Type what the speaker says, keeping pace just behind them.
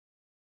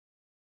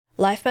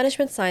Life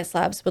Management Science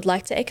Labs would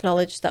like to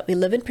acknowledge that we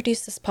live and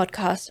produce this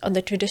podcast on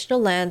the traditional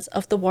lands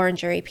of the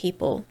Wurundjeri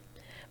people.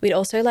 We'd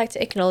also like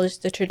to acknowledge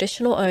the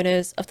traditional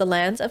owners of the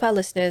lands of our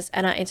listeners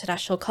and our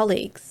international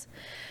colleagues.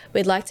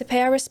 We'd like to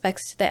pay our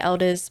respects to their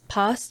elders,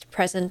 past,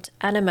 present,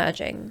 and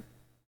emerging.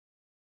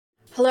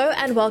 Hello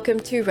and welcome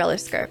to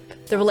Reloscope,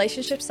 the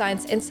Relationship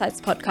Science Insights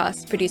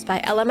podcast produced by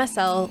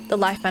LMSL, the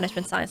Life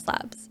Management Science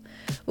Labs.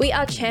 We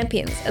are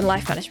champions in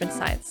life management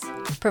science,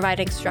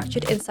 providing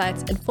structured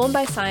insights informed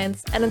by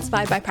science and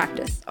inspired by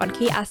practice on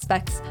key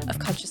aspects of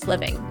conscious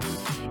living.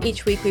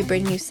 Each week, we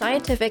bring you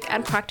scientific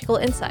and practical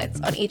insights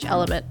on each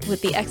element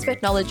with the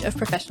expert knowledge of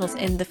professionals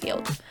in the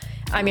field.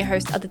 I'm your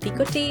host, Aditi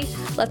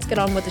Kuti. Let's get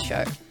on with the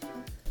show.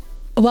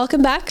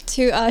 Welcome back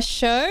to our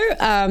show,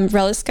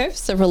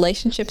 Reloscope, the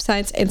Relationship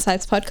Science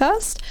Insights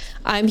podcast.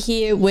 I'm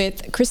here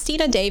with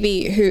Cristina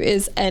Davy, who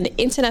is an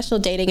international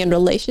dating and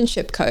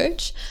relationship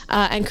coach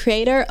and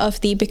creator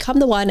of the Become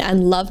the One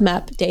and Love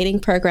Map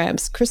dating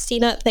programs.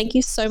 Cristina, thank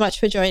you so much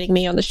for joining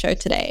me on the show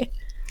today.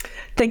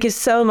 Thank you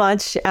so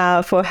much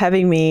for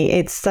having me.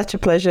 It's such a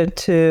pleasure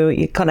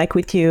to connect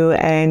with you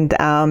and,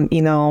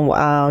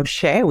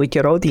 share with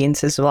your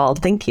audience as well.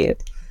 Thank you.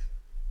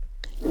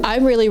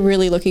 I'm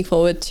really looking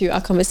forward to our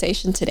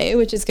conversation today,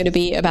 which is going to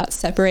be about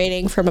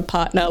separating from a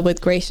partner with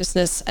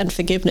graciousness and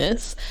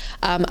forgiveness.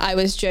 I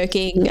was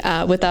joking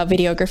with our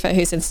videographer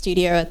who's in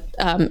studio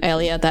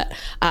earlier that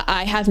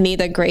I have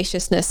neither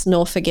graciousness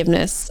nor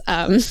forgiveness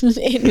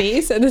in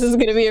me. So this is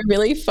going to be a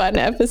really fun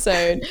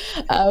episode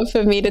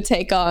for me to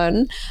take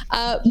on.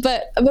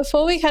 But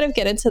before we kind of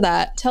get into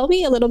that, tell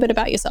me a little bit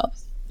about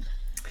yourself.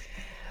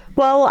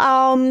 Well,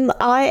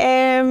 I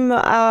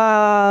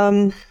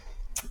am...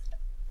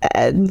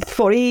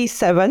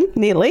 47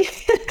 nearly,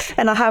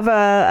 and I have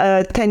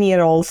a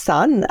 10-year-old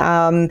son.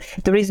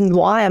 The reason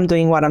why I'm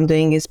doing what I'm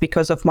doing is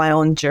because of my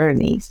own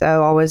journey.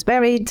 So I was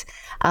married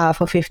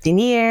for 15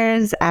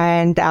 years,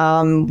 and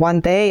one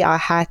day I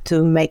had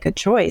to make a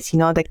choice,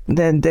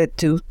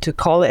 to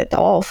call it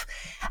off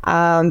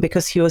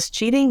because he was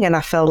cheating, and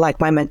I felt like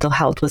my mental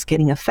health was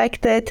getting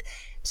affected.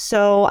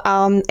 So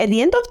at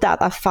the end of that,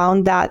 I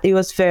found that it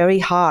was very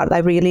hard. I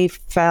really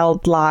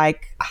felt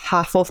like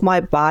half of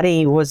my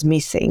body was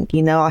missing.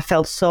 I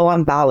felt so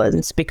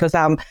unbalanced because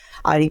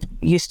I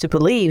used to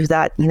believe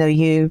that,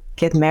 you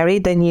get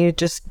married and you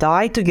just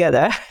die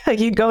together.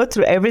 You go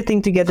through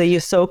everything together.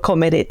 You're so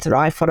committed,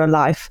 right, for a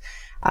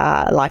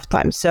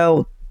lifetime.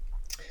 So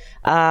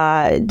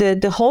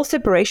the whole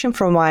separation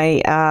from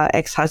my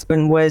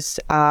ex-husband was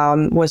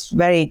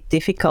very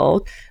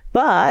difficult.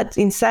 But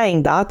in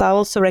saying that, I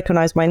also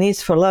recognize my needs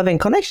for love and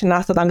connection.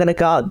 I thought I'm going to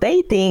go out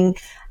dating.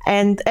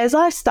 And as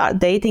I start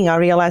dating, I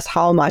realized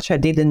how much I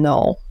didn't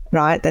know,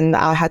 right? And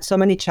I had so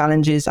many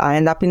challenges. I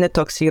ended up in a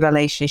toxic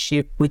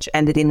relationship, which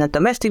ended in a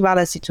domestic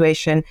violence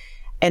situation.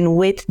 And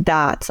with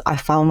that, I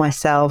found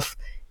myself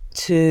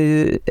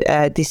to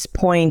this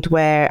point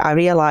where I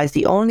realized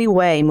the only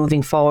way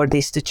moving forward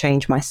is to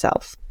change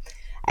myself.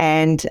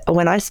 And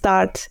when I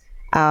start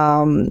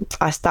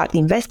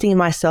investing in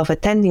myself,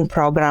 attending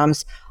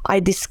programs, I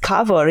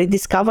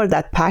rediscovered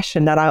that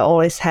passion that I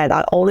always had.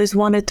 I always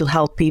wanted to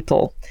help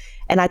people,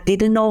 and I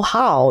didn't know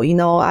how.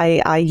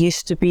 I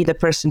used to be the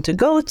person to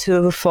go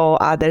to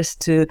for others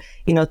to,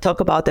 talk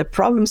about their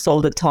problems all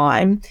the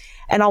time.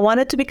 And I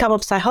wanted to become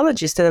a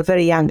psychologist at a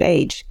very young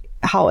age.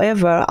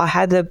 However, I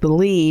had a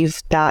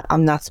belief that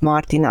I'm not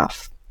smart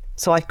enough.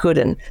 So I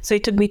couldn't. So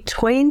it took me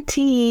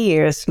 20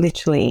 years,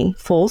 literally,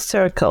 full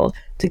circle,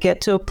 to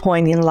get to a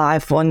point in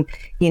life when,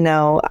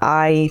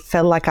 I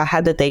felt like I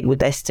had a date with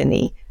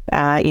destiny,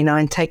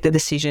 and take the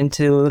decision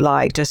to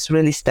just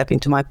really step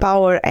into my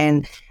power.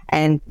 And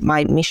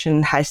my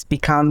mission has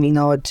become,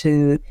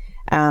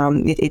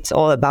 it's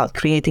all about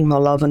creating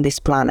more love on this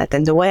planet.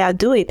 And the way I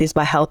do it is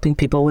by helping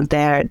people with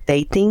their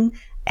dating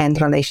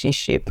and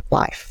relationship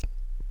life.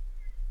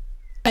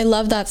 I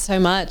love that so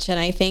much. And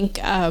I think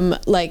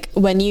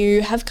when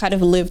you have kind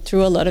of lived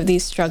through a lot of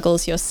these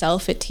struggles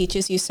yourself, it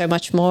teaches you so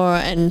much more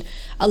and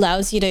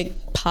allows you to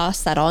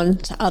pass that on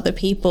to other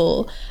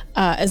people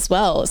as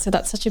well. So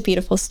that's such a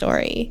beautiful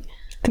story.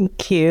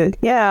 Thank you.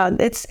 Yeah,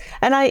 it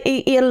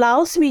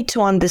allows me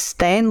to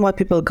understand what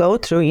people go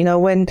through.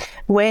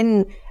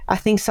 When I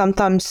think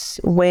sometimes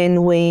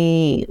when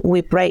we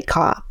break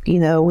up,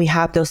 we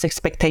have those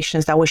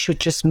expectations that we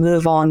should just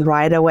move on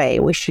right away.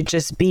 We should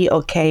just be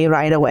okay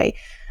right away.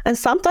 And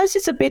sometimes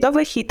it's a bit of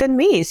a hit and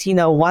miss.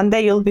 One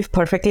day you'll be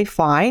perfectly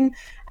fine,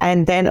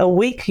 and then a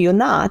week you're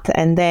not.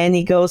 And then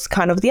it goes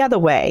kind of the other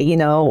way.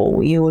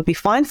 You will be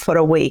fine for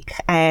a week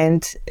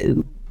and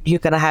you're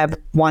going to have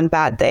one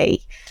bad day.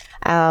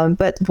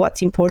 But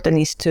what's important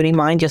is to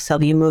remind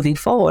yourself you're moving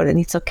forward, and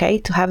it's okay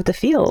to have the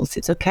feels.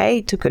 It's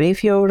okay to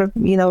grieve your,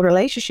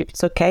 relationship.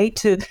 It's okay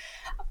to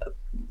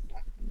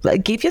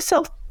give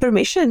yourself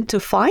permission to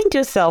find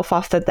yourself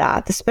after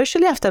that,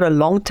 especially after a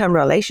long-term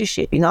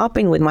relationship. I've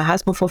been with my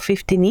husband for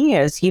 15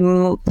 years.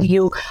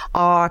 You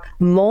are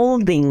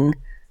molding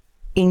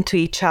into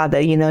each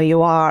other.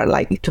 You are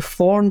to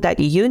form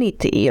that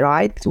unity,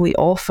 right? We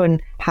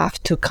often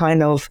have to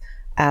kind of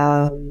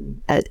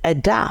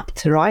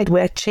adapt, right?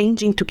 We're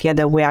changing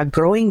together. We are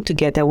growing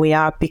together. We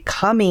are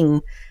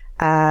becoming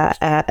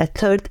a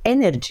third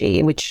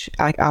energy, which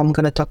I'm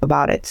going to talk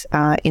about it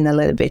in a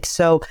little bit.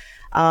 So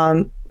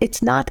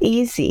it's not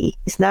easy.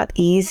 It's not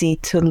easy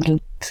to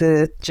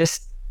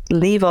just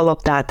leave all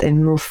of that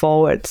and move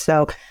forward.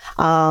 So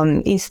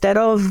instead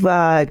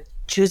of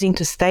choosing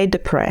to stay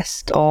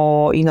depressed,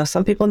 or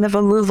some people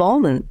never move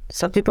on,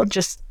 some people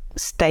just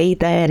stay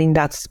there in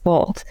that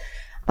spot.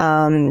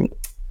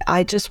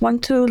 I just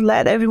want to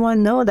let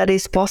everyone know that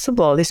it's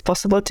possible. It's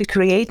possible to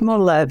create more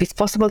love. It's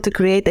possible to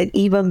create an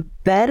even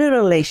better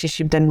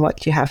relationship than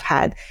what you have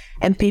had.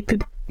 And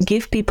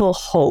give people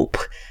hope,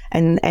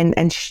 and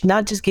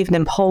not just give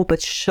them hope,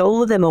 but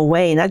show them a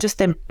way, not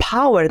just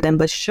empower them,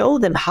 but show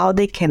them how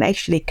they can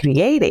actually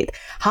create it,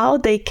 how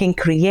they can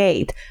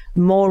create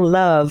more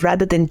love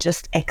rather than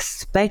just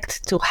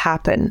expect to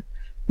happen.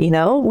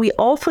 We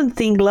often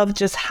think love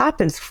just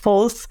happens,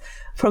 falls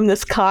from the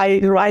sky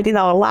right in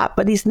our lap,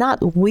 but it's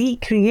not. We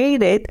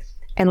create it,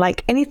 and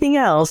like anything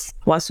else,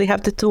 once we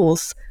have the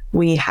tools,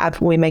 we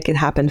make it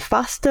happen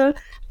faster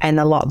and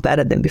a lot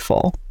better than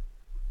before.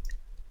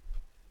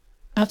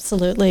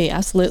 Absolutely.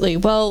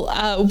 Well,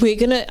 we're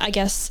going to, I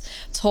guess,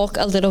 talk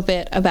a little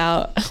bit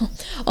about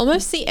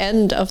almost the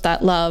end of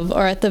that love,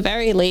 or at the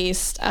very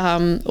least,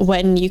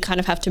 when you kind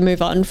of have to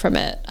move on from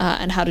it,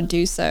 and how to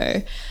do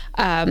so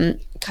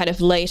kind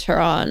of later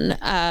on.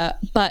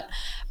 But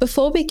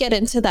before we get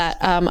into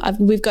that,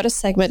 we've got a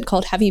segment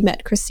called Have You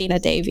Met Cristina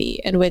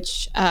Davy, in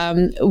which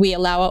we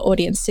allow our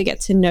audience to get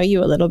to know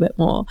you a little bit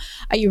more.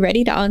 Are you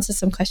ready to answer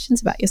some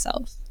questions about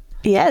yourself?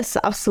 Yes,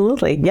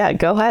 absolutely. Yeah,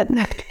 go ahead.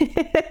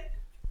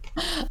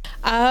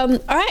 All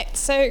right.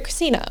 So,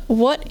 Cristina,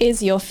 what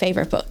is your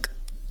favorite book?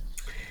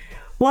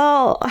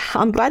 Well,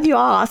 I'm glad you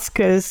asked,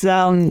 because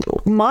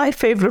my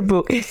favorite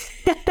book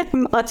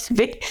must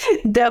be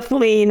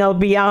definitely,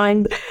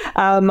 Beyond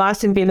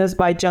Mars and Venus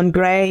by John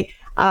Gray.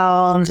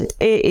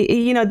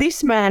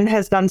 This man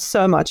has done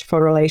so much for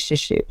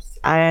relationships,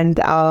 and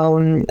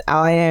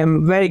I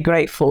am very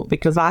grateful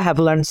because I have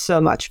learned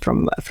so much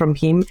from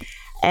him.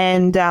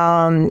 And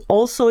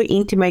also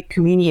Intimate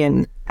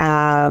Communion.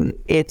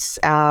 It's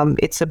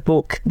a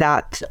book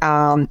that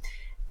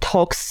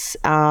talks.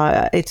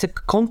 It's a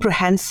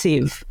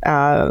comprehensive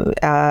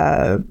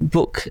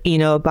book,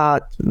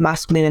 about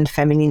masculine and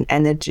feminine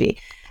energy.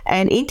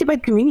 And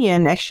Intimate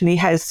Communion actually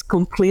has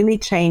completely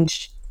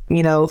changed,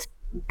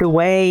 the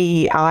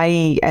way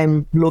I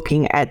am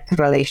looking at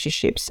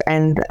relationships.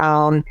 And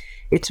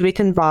it's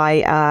written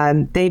by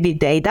David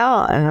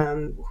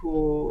Data,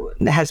 who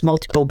has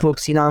multiple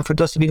books. For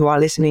those of you who are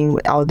listening,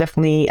 I'll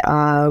definitely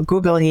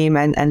Google him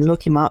and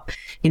look him up.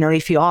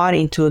 If you are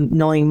into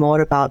knowing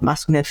more about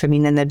masculine and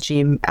feminine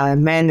energy,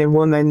 men and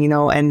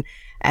women,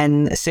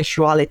 and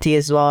sexuality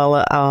as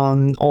well,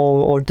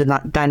 or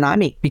the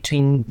dynamic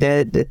between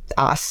the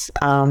us,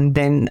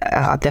 then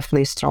I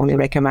definitely strongly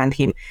recommend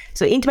him.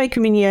 So Intimate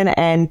Communion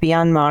and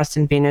Beyond Mars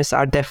and Venus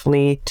are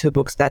definitely two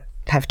books that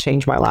have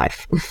changed my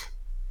life.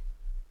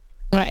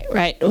 Right.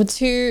 Well,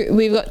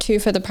 we've got two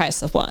for the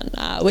price of one,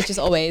 which is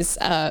always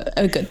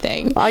a good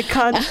thing. I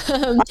can't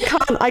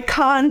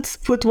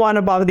put one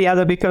above the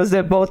other because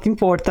they're both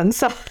important.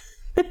 So.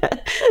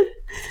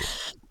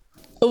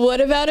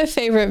 What about a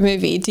favorite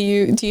movie? Do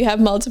you have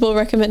multiple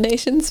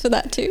recommendations for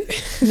that too?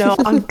 No,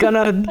 I'm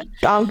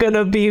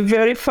gonna be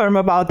very firm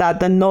about that.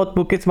 The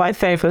Notebook is my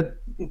favorite.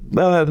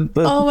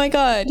 Oh my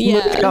God!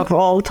 Yeah, movie of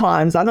all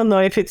times. I don't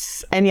know if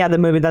it's any other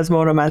movie that's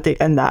more romantic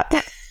than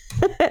that.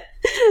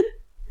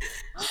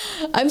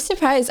 I'm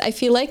surprised. I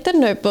feel like The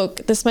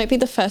Notebook, this might be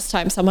the first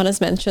time someone has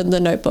mentioned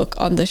The Notebook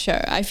on the show.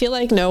 I feel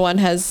like no one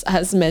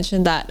has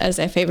mentioned that as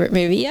their favorite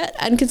movie yet.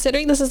 And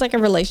considering this is like a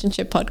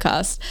relationship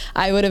podcast,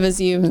 I would have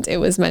assumed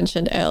it was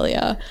mentioned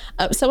earlier.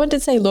 Someone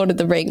did say Lord of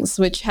the Rings,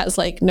 which has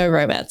like no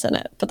romance in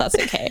it, but that's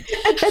okay.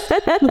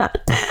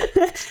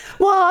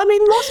 Well, I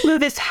mean, most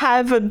movies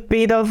have a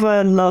bit of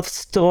a love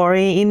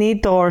story in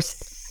it, or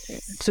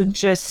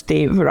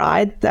suggestive,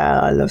 right?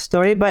 Love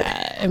story. But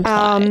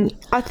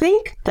I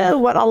think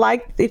that what I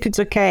like, if it's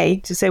okay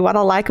to say, what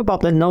I like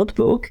about The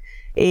Notebook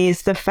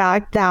is the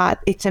fact that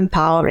it's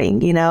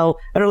empowering. A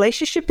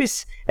relationship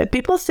is,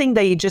 people think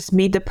that you just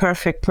meet the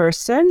perfect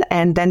person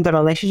and then the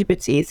relationship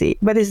is easy,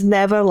 but it's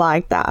never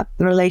like that.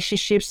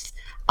 Relationships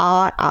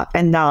are up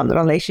and down.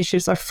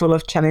 Relationships are full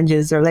of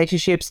challenges.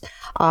 Relationships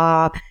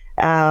are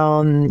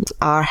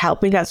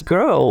helping us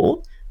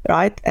grow,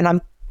 right? And I'm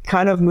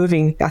kind of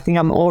moving. I think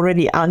I'm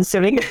already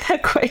answering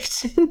that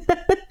question.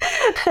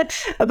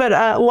 But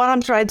what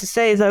I'm trying to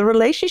say is that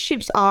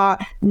relationships are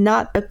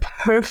not a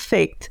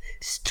perfect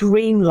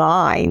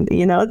streamline.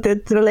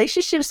 The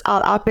relationships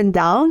are up and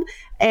down.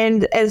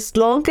 And as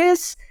long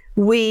as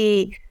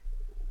we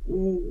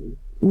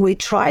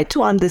try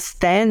to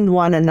understand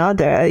one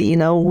another,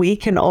 we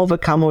can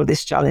overcome all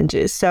these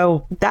challenges.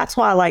 So that's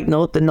why I like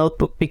The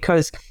Notebook,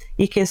 because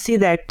you can see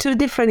there are two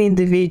different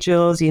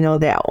individuals,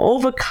 they're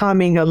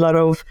overcoming a lot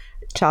of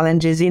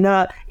challenges in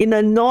a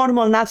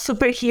normal, not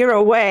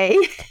superhero way,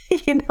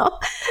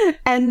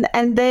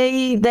 and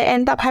they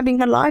end up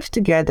having a life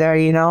together,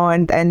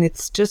 and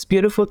it's just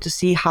beautiful to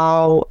see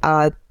how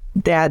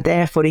they are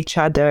there for each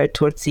other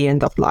towards the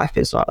end of life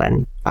as well.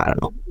 And I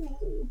don't know,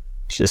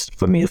 just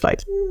for me, it's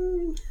like.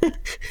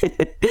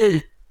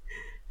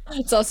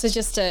 It's also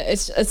just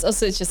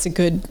a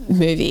good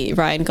movie.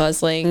 Ryan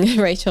Gosling,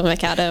 Rachel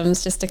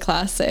McAdams, just a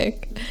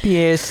classic.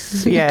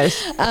 Yes. Yes.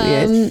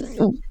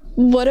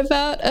 What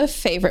about a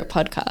favorite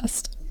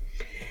podcast?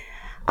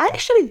 I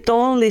actually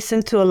don't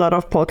listen to a lot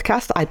of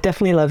podcasts. I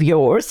definitely love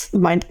yours.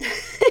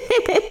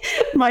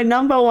 My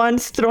number one,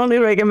 strongly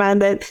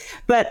recommended.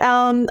 But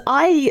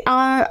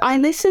I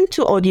listen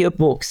to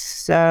audiobooks.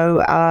 So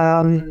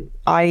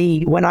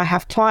when I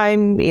have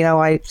time,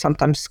 I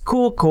sometimes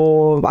cook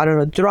or I don't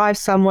know, drive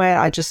somewhere.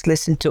 I just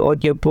listen to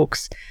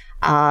audiobooks.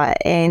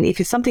 And if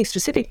it's something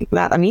specific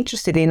that I'm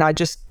interested in, I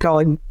just go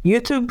on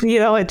YouTube,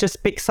 and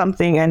just pick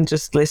something and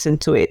just listen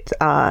to it.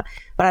 But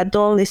I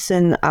don't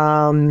listen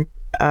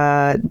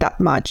that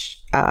much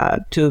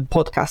to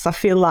podcasts. I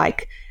feel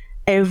like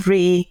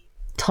every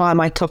time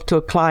I talk to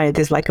a client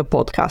is like a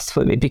podcast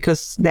for me,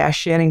 because they are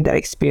sharing their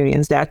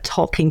experience. They are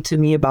talking to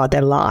me about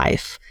their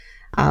life,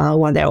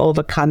 what they're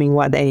overcoming,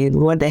 what they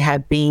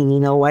have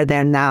been, where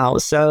they're now.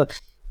 So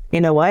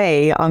in a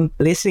way, I'm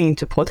listening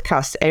to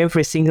podcasts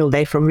every single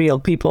day from real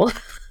people.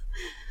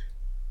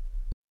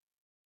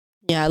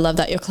 Yeah, I love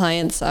that your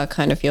clients are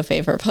kind of your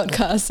favorite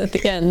podcasts at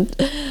the end.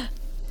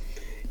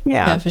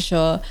 Yeah, for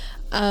sure.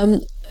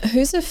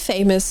 Who's a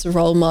famous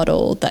role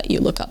model that you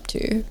look up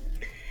to?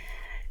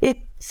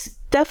 It's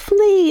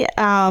definitely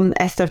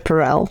Esther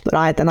Perel,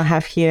 right? And I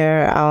have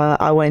here,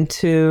 I went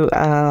to,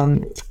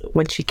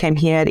 when she came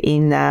here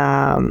in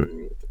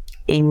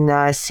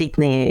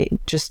Sydney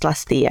just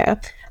last year.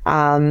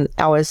 I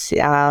was,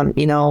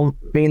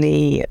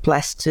 really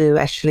blessed to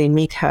actually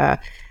meet her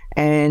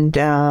and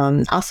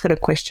ask her a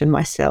question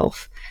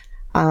myself.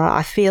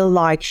 I feel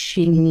like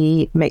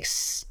she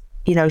makes,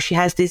 she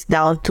has this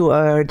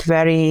down-to-earth,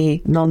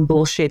 very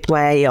non-bullshit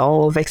way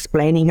of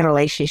explaining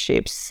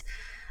relationships.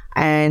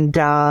 And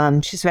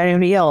she's very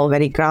real,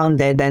 very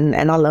grounded, and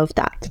I love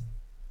that.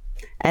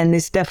 And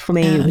it's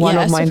definitely one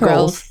of my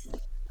goals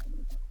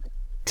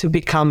to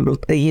become,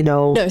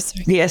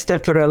 the Esther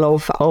Perel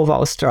of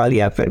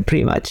Australia,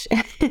 pretty much.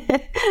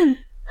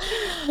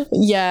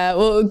 Yeah,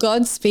 well,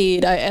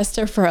 Godspeed.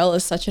 Esther Perel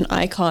is such an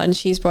icon.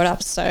 She's brought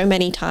up so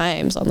many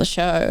times on the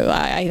show.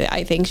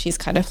 I think she's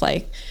kind of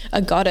like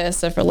a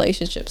goddess of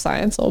relationship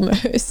science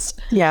almost.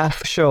 Yeah,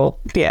 for sure.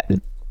 Yeah.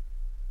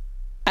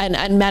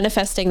 And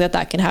manifesting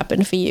that can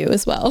happen for you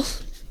as well.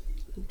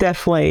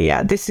 Definitely,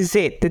 yeah. This is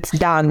it. It's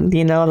done.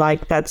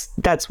 Like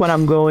that's what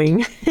I'm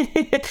going.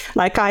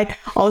 Like I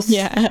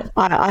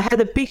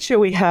had a picture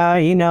with her,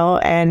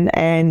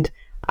 and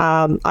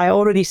I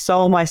already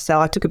saw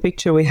myself. I took a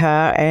picture with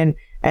her,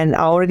 and I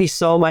already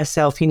saw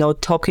myself,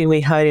 talking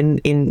with her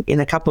in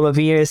a couple of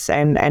years,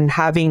 and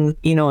having,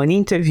 an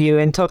interview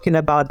and talking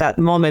about that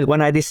moment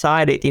when I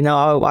decided,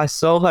 I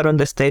saw her on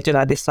the stage and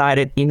I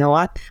decided, you know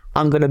what,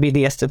 I'm going to be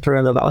the Esther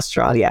Perel of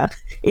Australia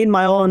in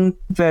my own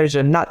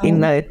version, not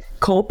in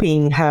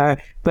copying her,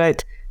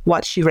 but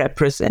what she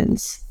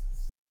represents.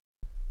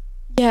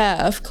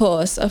 Yeah, of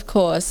course.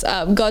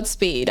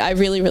 Godspeed. I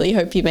really, really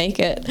hope you make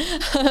it.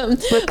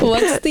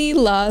 What's the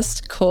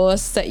last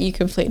course that you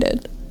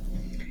completed?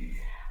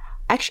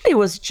 Actually, it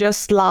was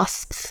just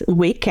last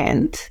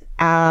weekend,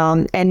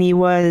 and it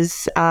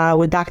was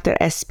with Dr.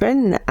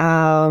 Espen,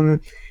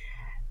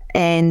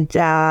 and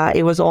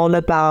it was all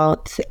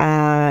about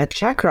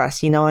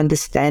chakras,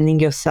 understanding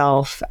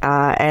yourself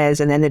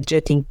as an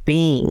energetic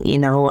being,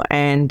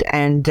 and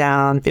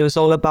it was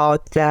all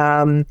about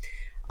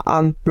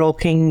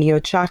unblocking your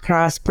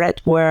chakras,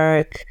 breath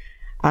work.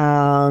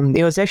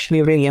 It was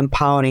actually really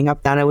empowering.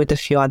 I've done it with a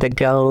few other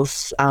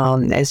girls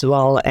as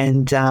well,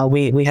 and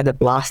we had a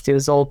blast. It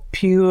was all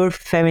pure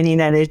feminine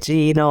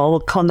energy,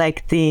 all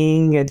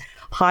connecting and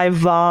high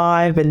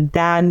vibe and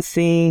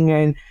dancing,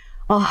 and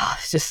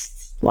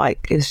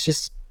it's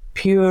just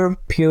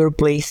pure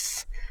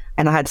bliss.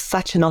 And I had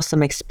such an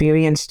awesome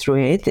experience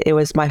through it. It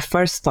was my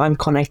first time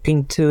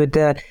connecting to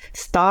the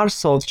star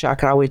soul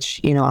chakra, which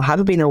I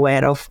haven't been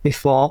aware of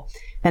before,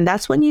 and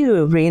that's when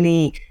you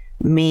really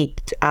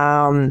meet,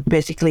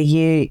 basically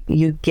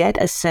you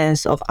get a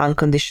sense of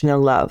unconditional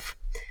love.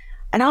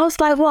 And I was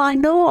like, well, I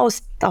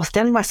was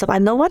telling myself, I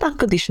know what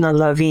unconditional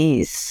love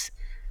is.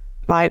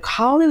 Like,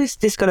 how is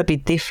this going to be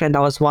different?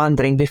 I was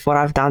wondering before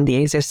I've done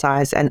the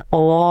exercise, and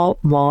oh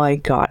my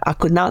God, I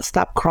could not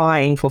stop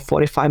crying for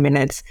 45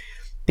 minutes,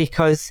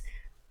 because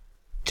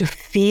to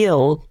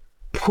feel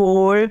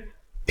pure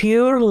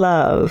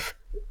love,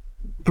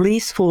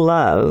 blissful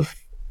love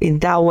in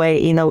that way,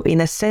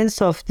 in a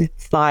sense of,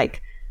 it's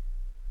like,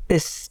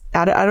 this,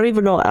 I don't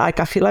even know, like,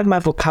 I feel like my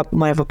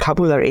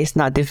vocabulary is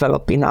not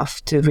developed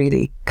enough to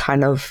really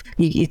kind of,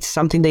 it's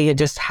something that you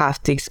just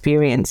have to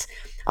experience.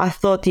 I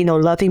thought,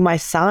 loving my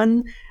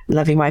son,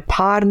 loving my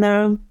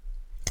partner,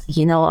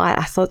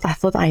 I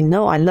thought I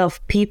know I love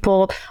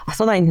people. I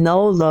thought I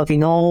know love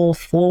in all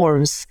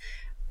forms.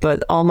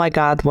 But oh my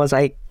God, was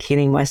I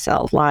kidding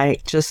myself?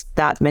 Like just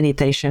that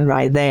meditation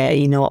right there,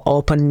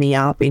 opened me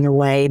up in a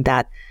way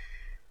that,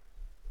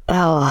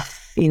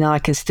 I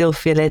can still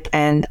feel it.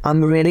 And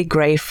I'm really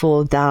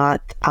grateful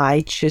that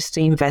I choose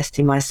to invest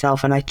in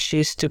myself and I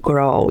choose to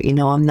grow.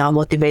 I'm not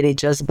motivated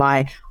just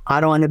by, I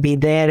don't want to be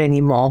there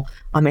anymore.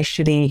 I'm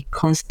actually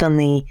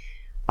constantly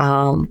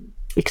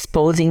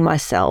exposing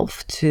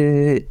myself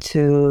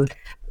to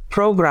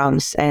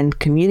programs and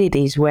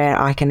communities where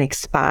I can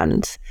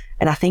expand.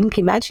 And I think,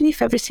 imagine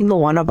if every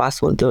single one of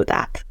us will do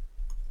that.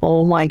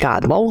 Oh my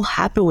God, what will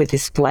happen with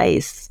this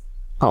place,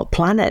 our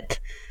planet?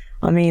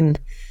 I mean,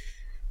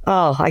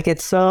 I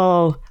get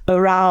so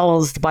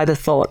aroused by the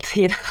thought,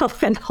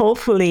 and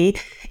hopefully,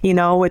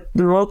 with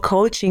the more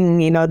coaching,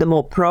 the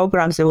more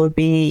programs there will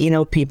be,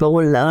 people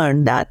will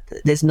learn that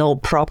there's no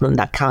problem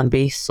that can't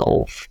be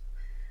solved.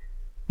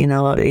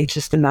 It's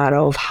just a matter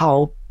of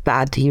how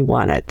bad do you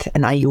want it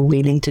and are you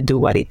willing to do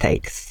what it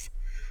takes?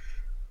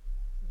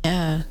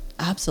 Yeah,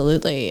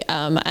 absolutely.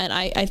 And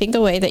I think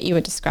the way that you were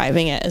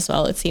describing it as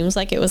well, it seems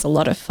like it was a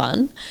lot of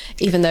fun,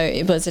 even though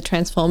it was a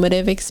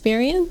transformative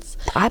experience.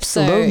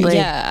 Absolutely. So,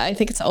 yeah, I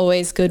think it's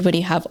always good when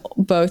you have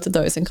both of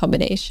those in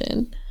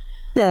combination.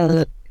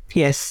 Yeah.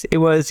 Yes, it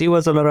was a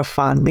lot of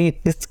fun.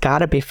 It's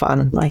gotta be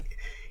fun. Like,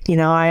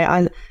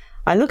 I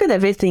look at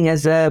everything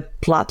as a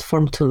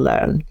platform to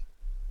learn.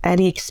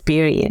 Any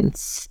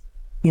experience,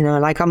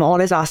 like I'm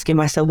always asking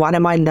myself, what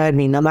am I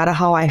learning? No matter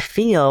how I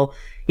feel,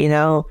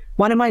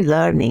 what am I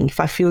learning? If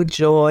I feel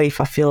joy,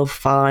 if I feel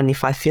fun,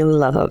 if I feel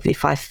love,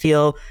 if I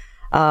feel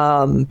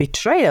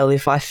betrayal,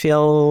 if I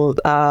feel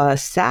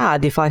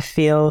sad, if I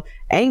feel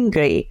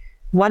angry,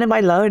 what am I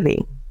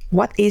learning?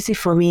 What is it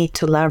for me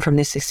to learn from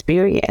this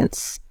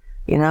experience?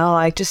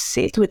 Like just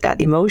sit with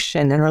that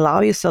emotion and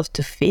allow yourself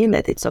to feel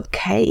it. It's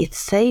okay. It's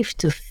safe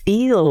to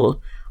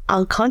feel.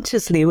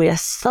 Unconsciously, we are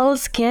so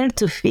scared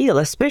to feel,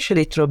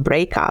 especially through a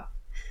breakup.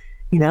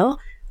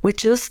 We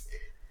just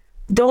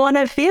don't want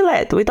to feel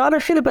it. We don't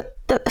want to feel it, but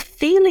the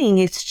feeling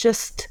is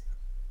just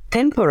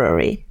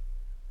temporary.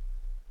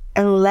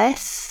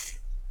 Unless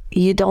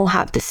you don't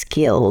have the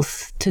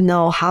skills to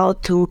know how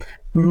to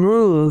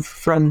move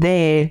from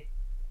there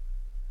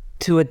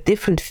to a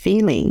different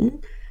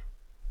feeling.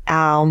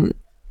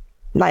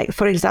 Like,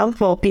 for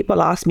example,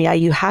 people ask me, are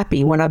you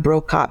happy? When I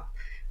broke up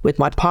with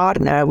my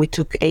partner, we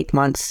took 8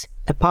 months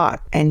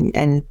apart,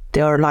 and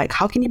they're like,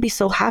 how can you be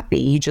so happy?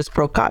 You just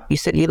broke up. You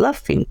said you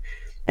love him.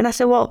 And I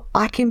said, well,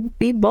 I can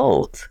be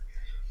both.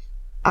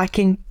 I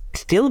can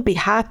still be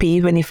happy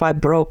even if I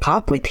broke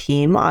up with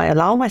him. I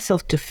allow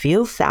myself to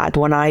feel sad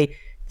when I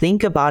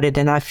think about it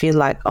and I feel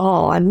like,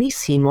 oh, I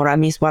miss him or I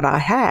miss what I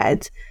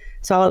had.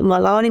 So I'm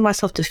allowing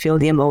myself to feel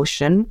the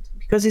emotion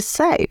because it's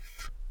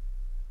safe.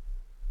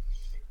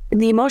 And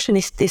the emotion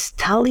is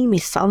telling me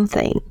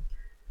something.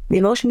 The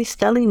emotion is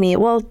telling me,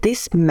 well,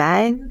 this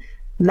man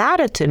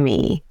mattered to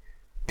me.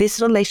 This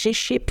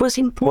relationship was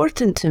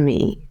important to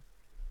me.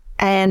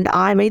 And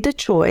I made the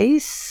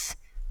choice,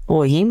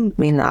 or him,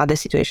 in other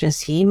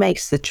situations, he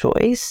makes the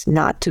choice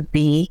not to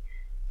be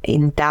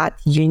in that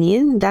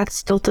union.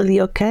 That's totally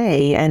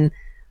okay. And,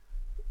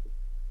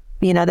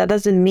 that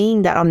doesn't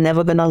mean that I'm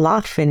never going to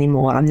laugh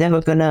anymore. I'm never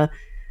going to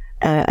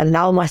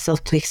allow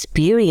myself to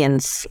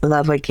experience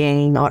love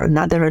again or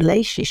another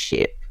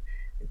relationship.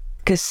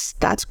 Because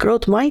that's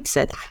growth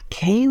mindset. I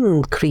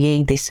can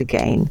create this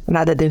again,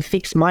 rather than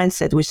fixed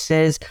mindset, which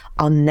says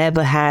I'll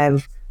never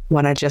have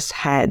what I just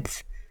had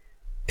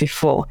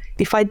before.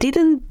 If I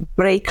didn't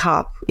break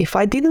up, if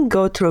I didn't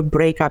go through a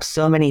breakup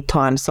so many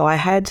times, so I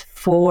had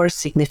 4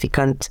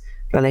 significant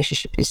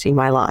relationships in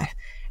my life,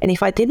 and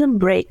if I didn't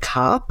break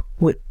up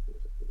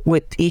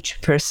with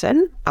each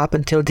person up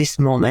until this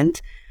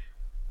moment,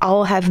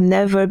 I'll have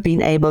never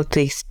been able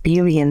to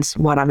experience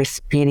what I'm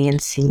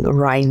experiencing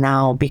right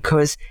now,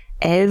 because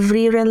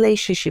every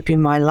relationship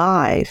in my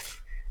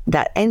life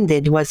that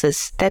ended was a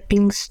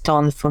stepping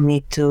stone for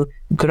me to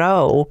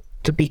grow,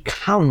 to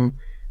become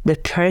the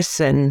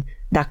person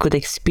that could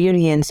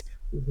experience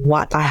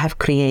what I have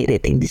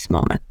created in this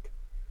moment.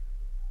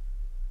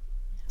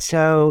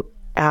 So,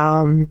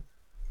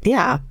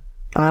 yeah,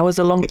 that was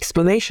a long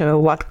explanation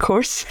of what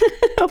course,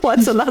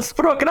 what's the last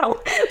program.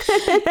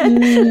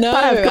 No,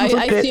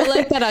 I feel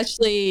like that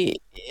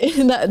actually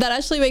that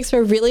actually makes for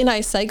a really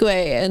nice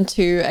segue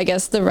into, I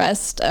guess, the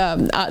rest,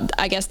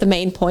 I guess the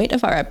main point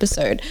of our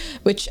episode,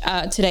 which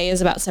today is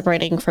about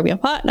separating from your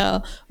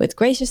partner with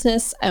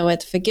graciousness and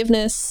with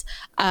forgiveness.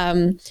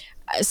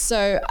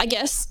 So I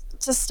guess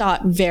to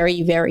start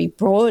very, very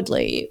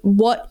broadly,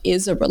 what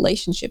is a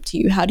relationship to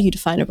you? How do you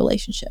define a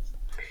relationship?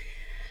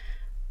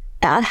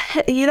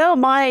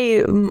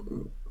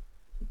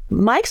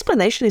 My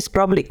explanation is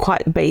probably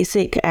quite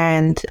basic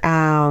and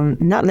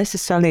not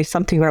necessarily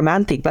something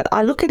romantic, but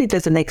I look at it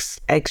as an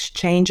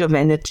exchange of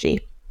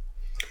energy.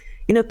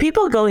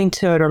 People go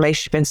into a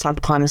relationship and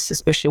sometimes,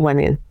 especially when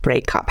a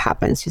breakup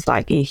happens, it's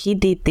like he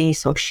did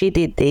this or she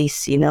did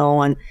this,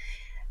 and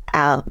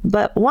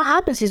But what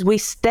happens is we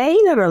stay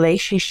in a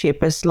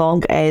relationship as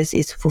long as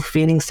it's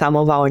fulfilling some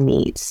of our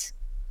needs.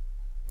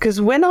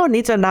 Because when our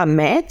needs are not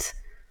met,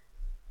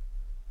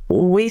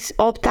 we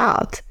opt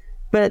out.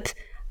 But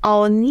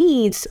our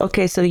needs,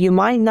 okay, so you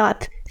might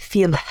not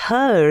feel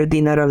heard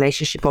in a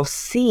relationship or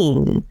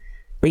seen,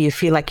 but you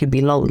feel like you're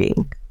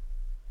belonging.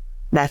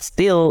 It's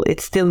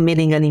still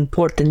meeting an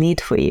important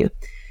need for you.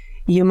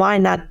 You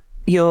might not,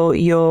 he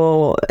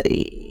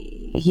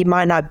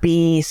might not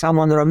be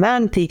someone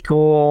romantic,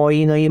 or,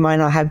 you might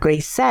not have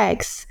great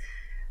sex,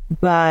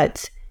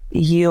 but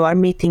you are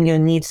meeting your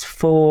needs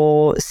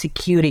for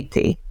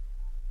security.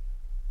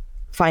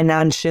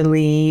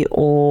 Financially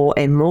or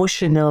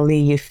emotionally,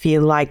 you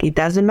feel like it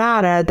doesn't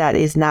matter, that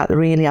is not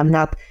really, I'm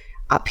not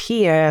up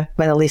here,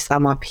 but at least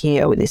I'm up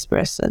here with this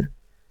person.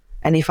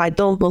 And if I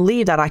don't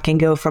believe that I can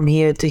go from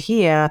here to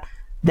here,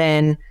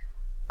 then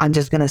I'm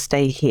just going to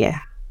stay here.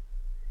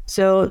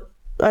 So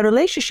a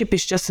relationship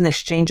is just an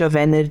exchange of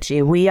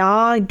energy. We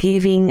are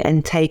giving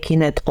and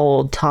taking at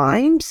all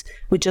times.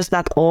 We're just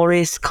not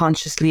always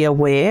consciously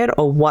aware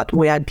of what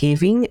we are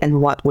giving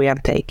and what we are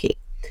taking.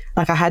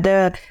 Like, I had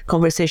a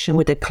conversation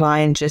with a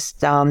client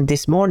just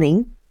this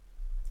morning,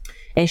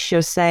 and she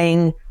was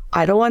saying,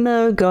 I don't want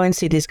to go and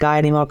see this guy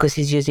anymore because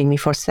he's using me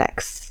for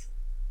sex.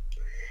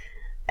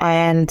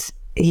 And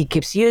he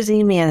keeps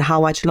using me, and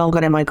how much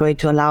longer am I going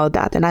to allow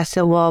that? And I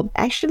said, well,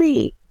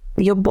 actually,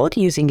 you're both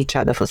using each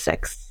other for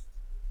sex.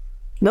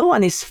 No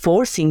one is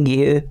forcing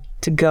you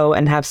to go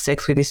and have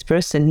sex with this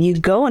person. You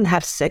go and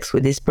have sex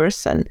with this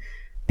person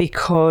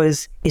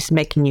because it's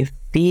making you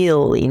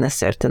feel in a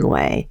certain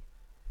way.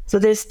 So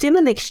there's still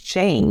an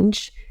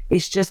exchange.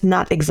 It's just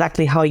not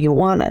exactly how you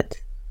want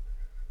it.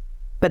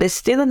 But it's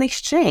still an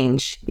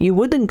exchange. You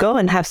wouldn't go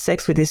and have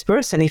sex with this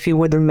person if it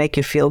wouldn't make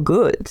you feel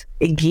good.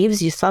 It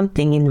gives you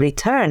something in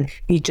return.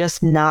 You're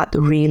just not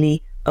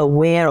really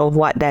aware of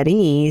what that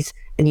is,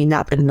 and you're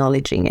not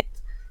acknowledging it.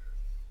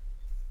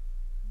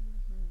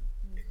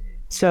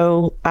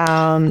 So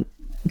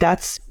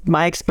that's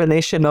my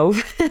explanation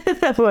of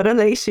a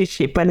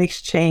relationship, an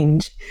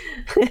exchange.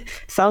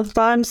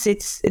 Sometimes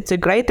it's a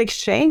great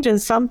exchange,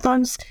 and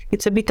sometimes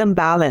it's a bit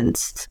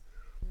unbalanced.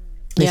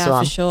 Yeah,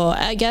 for sure.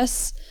 I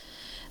guess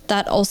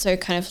that also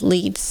kind of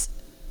leads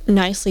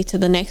nicely to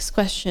the next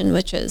question,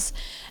 which is,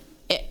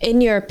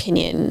 in your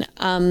opinion,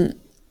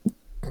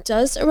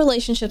 does a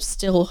relationship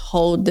still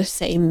hold the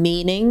same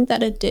meaning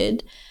that it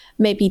did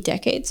maybe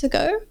decades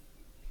ago?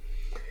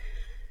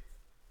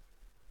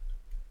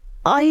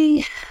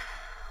 I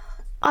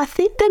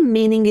think the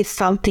meaning is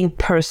something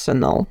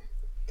personal.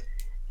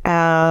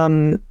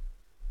 The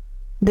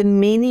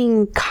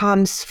meaning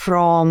comes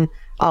from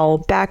our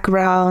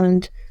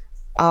background,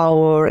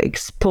 our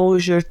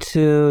exposure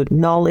to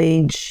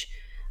knowledge,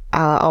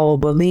 our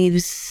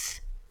beliefs,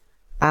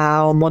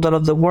 our model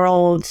of the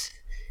world.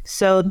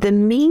 So the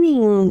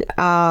meaning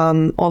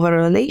of a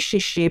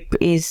relationship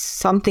is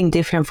something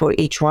different for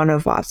each one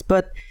of us.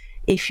 But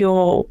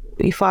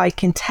if I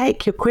can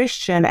take your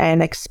question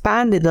and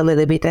expand it a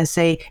little bit and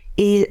say,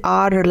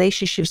 are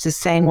relationships the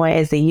same way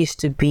as they used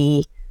to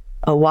be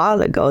a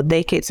while ago,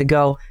 decades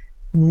ago?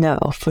 No,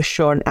 for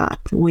sure not.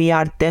 We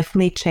are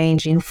definitely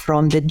changing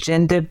from the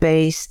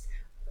gender-based,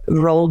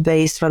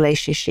 role-based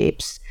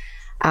relationships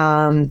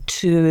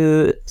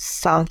to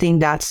something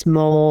that's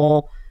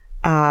more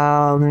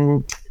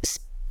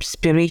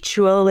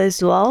spiritual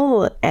as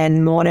well,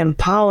 and more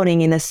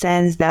empowering, in a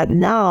sense that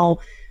now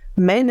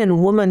men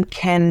and women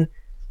can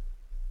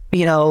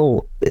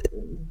do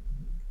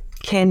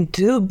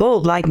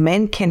both. Like,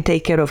 men can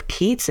take care of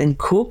kids and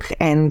cook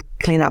and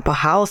clean up a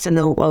house, and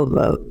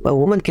a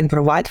woman can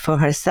provide for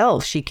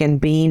herself. She can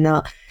be in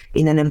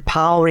an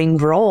empowering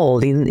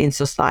role in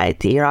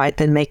society, right,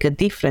 and make a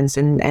difference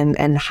and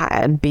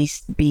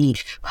be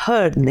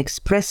heard and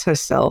express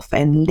herself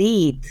and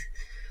lead,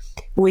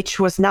 which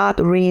was not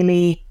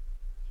really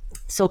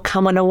so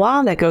common a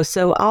while ago.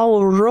 So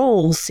our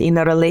roles in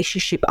a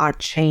relationship are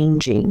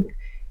changing.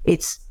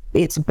 It's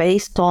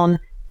based on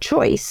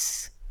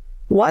choice.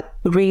 What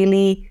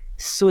really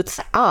suits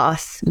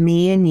us,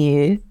 me and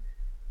you,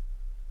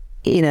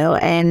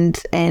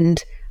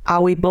 and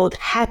are we both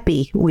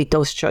happy with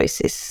those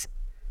choices?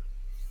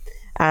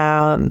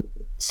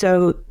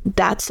 So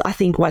that's, I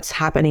think, what's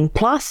happening.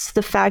 Plus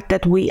the fact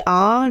that we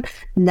are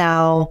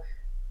now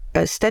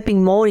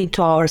stepping more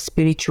into our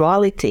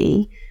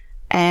spirituality,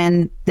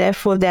 and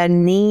therefore there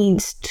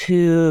needs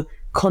to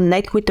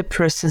connect with the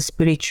person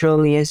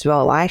spiritually as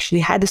well. I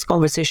actually had this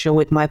conversation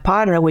with my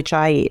partner, which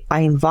I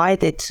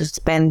invited to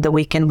spend the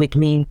weekend with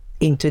me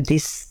into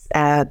this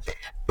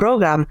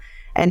program,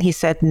 and he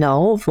said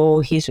no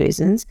for his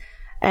reasons.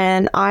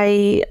 And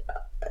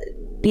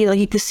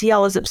he could see I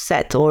was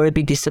upset or a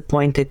bit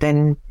disappointed,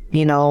 and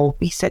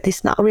he said,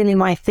 it's not really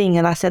my thing.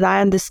 And I said,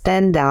 I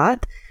understand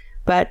that,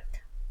 but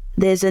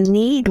there's a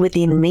need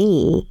within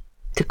me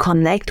to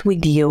connect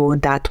with you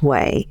that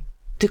way,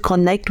 to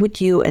connect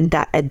with you and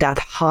at that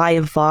high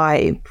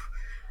vibe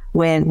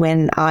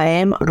when I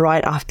am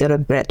right after a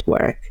breath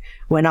work,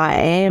 when I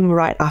am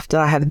right after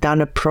I have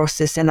done a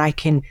process and I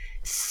can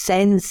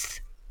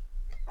sense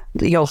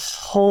your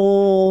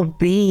whole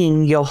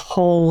being, your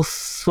whole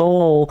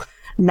soul,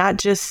 not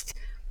just,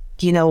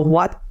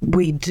 what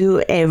we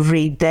do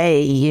every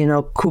day,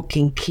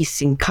 cooking,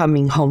 kissing,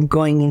 coming home,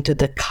 going into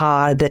the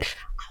car. That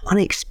I want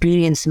to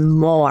experience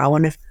more. I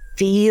want to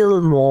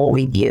feel more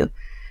with you.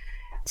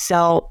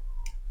 So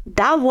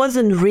that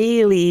wasn't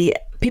really,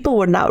 people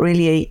were not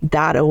really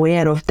that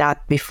aware of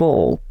that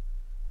before,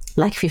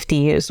 like 50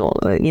 years old.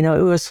 It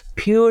was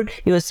pure,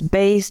 it was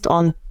based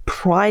on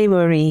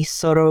primary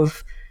sort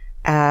of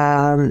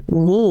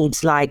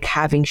needs, like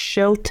having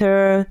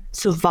shelter,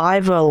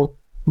 survival,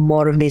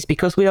 more of this,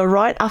 because we are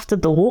right after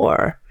the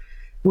war.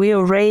 We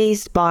are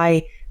raised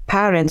by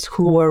parents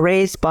who were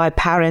raised by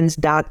parents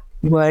that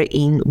were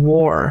in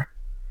war.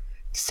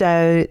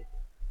 So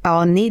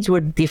our needs were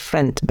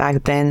different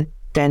back then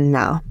than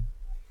now.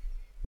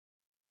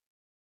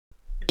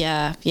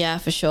 Yeah,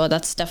 for sure.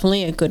 That's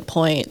definitely a good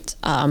point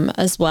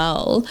as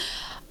well.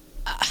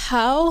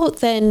 How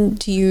then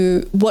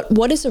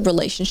what is a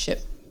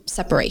relationship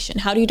separation?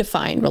 How do you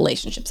define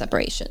relationship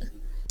separation?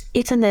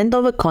 It's an end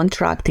of a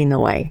contract in a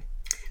way.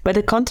 But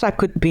the contract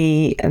could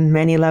be on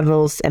many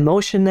levels: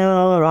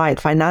 emotional, right?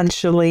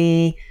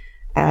 Financially,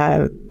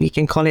 you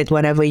can call it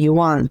whatever you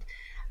want.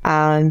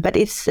 But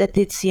it's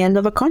the end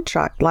of a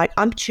contract. Like,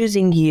 I'm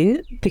choosing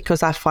you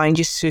because I find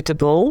you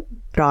suitable,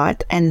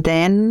 right? And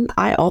then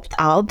I opt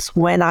out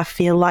when I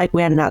feel like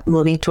we're not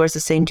moving towards the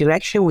same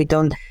direction. We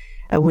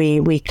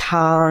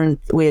can't,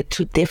 we're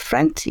too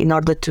different in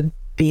order to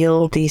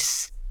build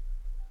this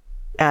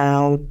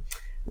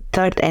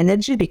third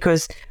energy,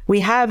 because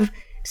we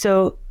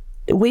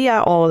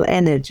are all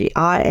energy.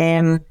 I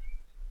am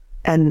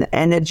an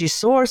energy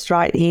source,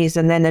 right? He's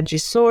an energy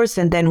source.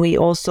 And then we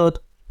also,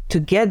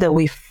 together,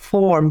 we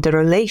form the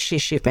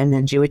relationship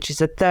energy, which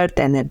is a third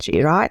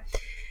energy, right?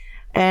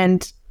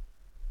 And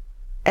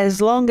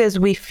as long as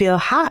we feel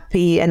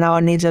happy and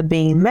our needs are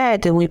being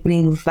met and we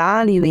bring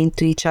value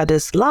into each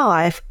other's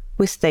life,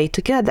 we stay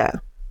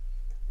together.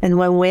 And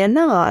when we're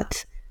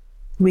not,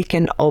 we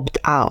can opt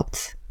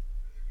out.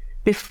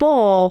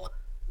 Before,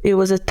 it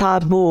was a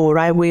taboo,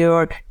 right? We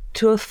were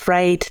too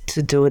afraid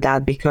to do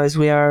that because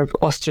we are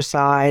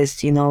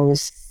ostracized,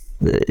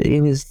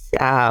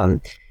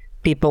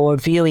 people were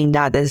viewing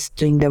that as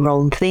doing the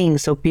wrong thing.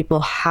 So people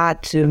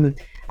had to,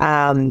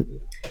 not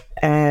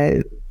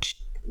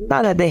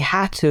that they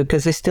had to,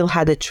 because they still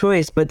had a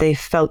choice, but they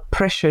felt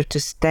pressure to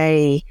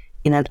stay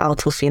in an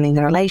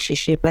unfulfilling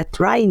relationship. But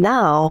right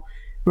now,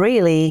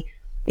 really,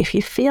 if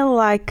you feel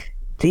like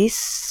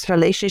this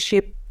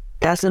relationship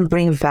doesn't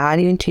bring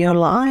value into your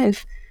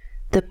life,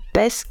 the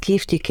best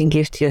gift you can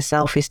give to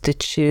yourself is to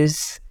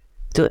choose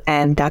to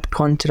end that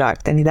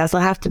contract. And it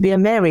doesn't have to be a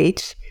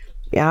marriage,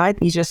 right?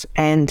 You just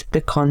end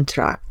the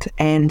contract,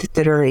 end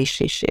the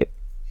relationship.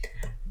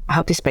 I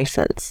hope this makes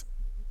sense.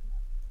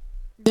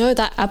 No,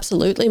 that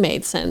absolutely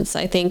made sense.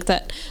 I think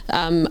that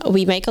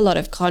we make a lot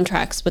of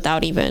contracts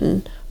without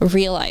even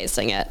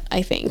realizing it,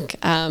 I think.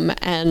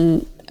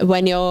 And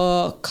when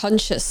you're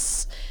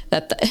conscious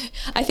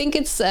I think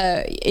it's,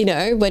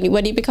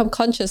 when you become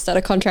conscious that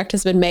a contract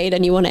has been made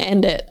and you want to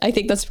end it, I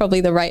think that's probably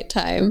the right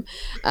time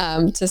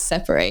to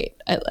separate,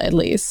 at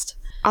least.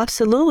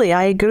 Absolutely,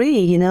 I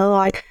agree.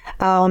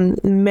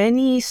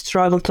 Many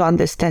struggle to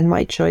understand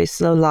my choice.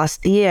 So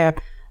last year,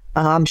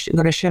 I'm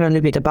going to share a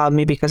little bit about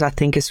me because I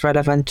think it's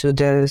relevant to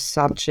the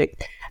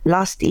subject.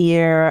 Last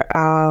year,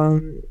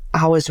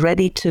 I was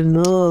ready to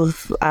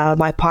move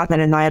my partner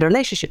and I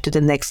relationship to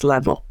the next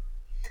level.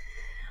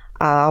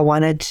 I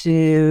wanted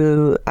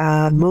to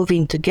move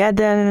in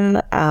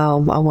together. I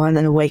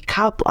wanted to wake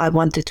up. I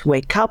wanted to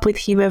wake up with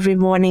him every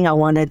morning. I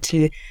wanted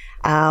to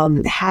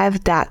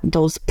have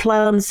those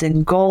plans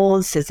and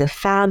goals as a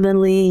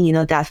family,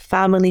 that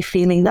family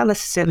feeling, not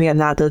necessarily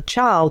another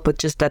child, but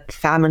just that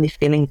family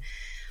feeling.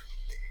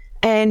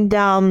 And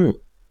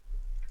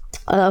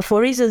for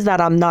reasons that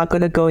I'm not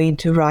going to go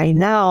into right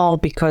now,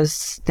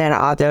 because there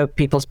are other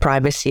people's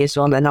privacy as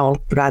well, and I'll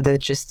rather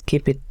just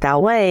keep it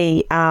that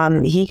way.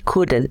 He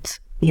couldn't,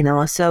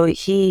 so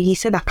he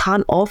said,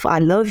 I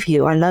love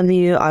you,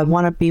 I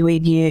want to be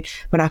with you,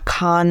 but I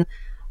can't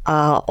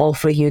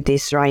offer you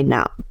this right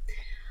now.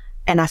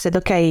 And I said,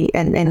 okay.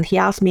 And he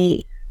asked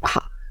me,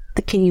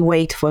 can you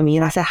wait for me?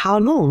 And I said, how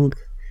long?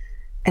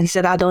 And he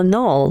said, I don't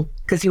know,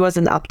 because he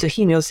wasn't up to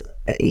him.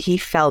 He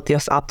felt it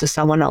was up to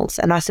someone else.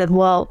 And I said,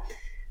 well,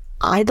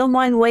 I don't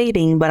mind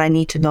waiting, but I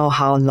need to know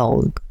how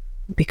long,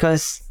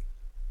 because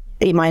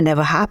it might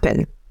never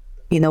happen.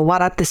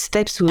 What are the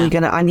steps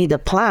I need a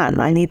plan.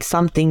 I need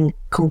something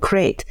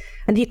concrete.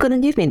 And he couldn't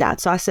give me that.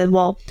 So I said,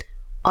 well,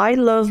 I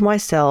love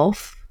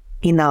myself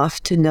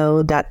enough to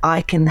know that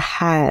I can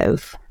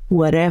have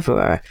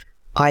whatever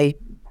I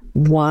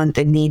want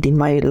and need in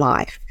my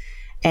life.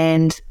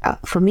 And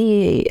for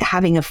me,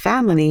 having a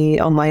family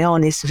on my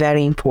own is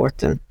very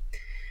important.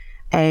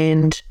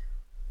 And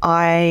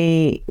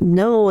I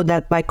know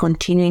that by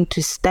continuing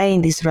to stay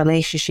in this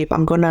relationship,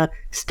 I'm going to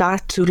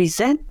start to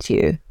resent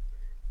you,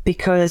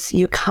 because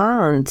you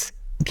can't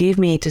give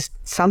me to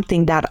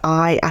something that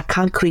I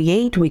can't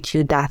create with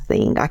you, that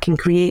thing. I can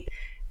create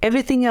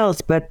everything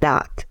else but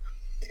that.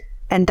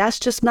 And that's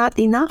just not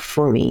enough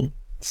for me.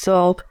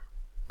 So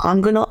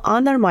I'm going to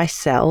honor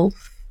myself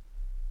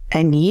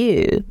and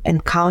you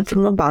and count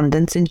from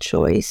abundance and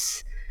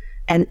choice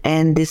and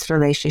end this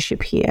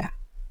relationship here.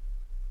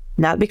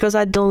 Not because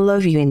I don't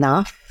love you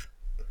enough,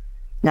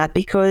 not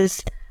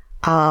because,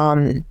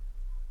 I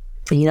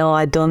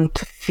don't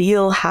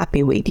feel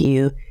happy with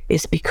you.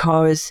 It's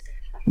because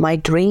my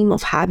dream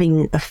of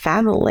having a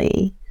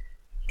family,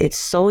 it's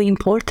so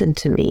important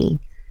to me.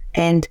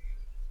 And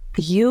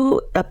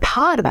you, a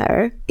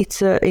partner,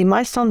 it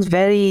might sound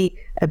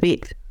a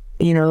bit,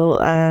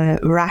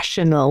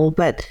 rational,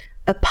 but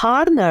a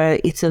partner,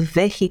 it's a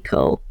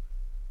vehicle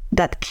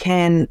that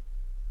can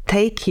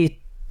take you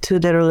to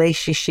the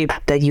relationship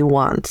that you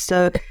want.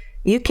 So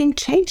you can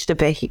change the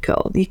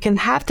vehicle. You can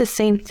have the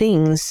same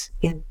things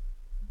in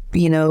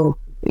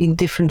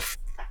different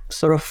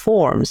sort of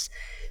forms.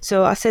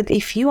 So I said,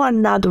 if you are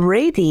not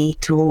ready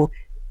to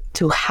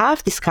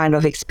have this kind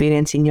of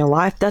experience in your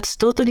life, that's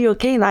totally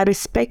okay. And I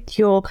respect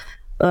your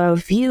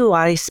view.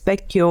 I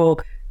respect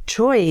your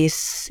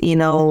choice,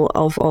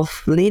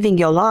 of living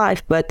your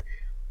life. But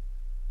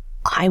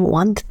I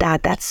want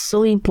that. That's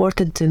so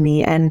important to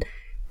me. And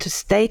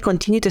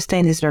continue to stay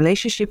in this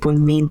relationship would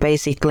mean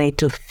basically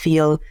to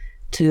feel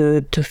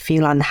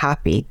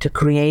unhappy, to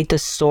create a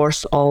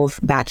source of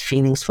bad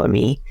feelings for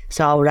me.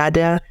 So I'll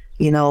rather,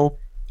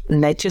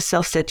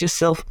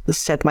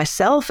 set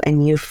myself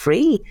and you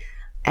free.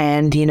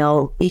 And,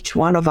 each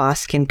one of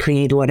us can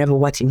create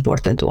what's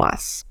important to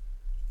us.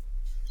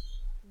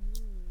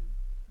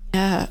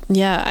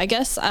 Yeah. I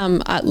guess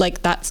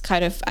that's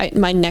kind of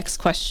my next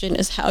question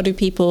is, how do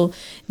people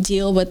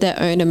deal with their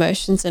own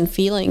emotions and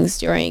feelings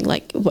during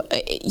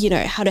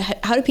how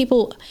do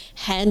people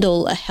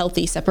handle a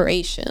healthy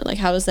separation? Like,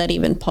 how is that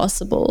even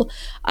possible?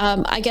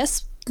 I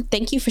guess,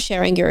 thank you for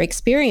sharing your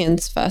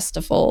experience, first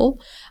of all.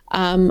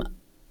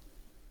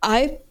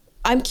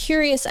 I'm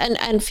curious,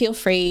 and feel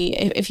free,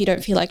 if you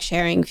don't feel like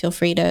sharing, feel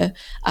free to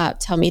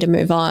tell me to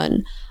move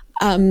on.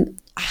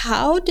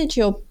 How did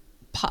your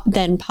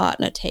then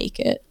partner take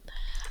it?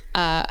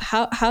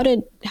 How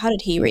did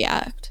he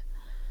react?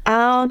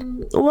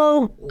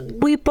 Well,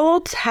 we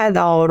both had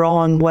our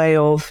own way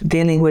of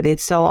dealing with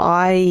it. So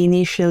I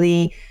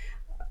initially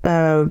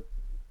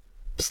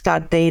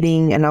started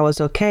dating, and I was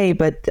okay,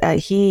 but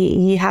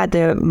he had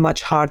a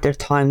much harder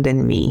time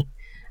than me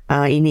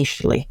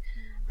initially.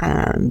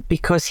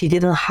 Because he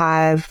didn't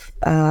have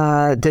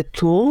the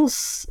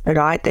tools,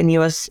 right? And it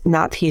was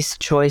not his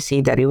choice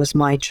either. It was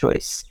my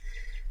choice.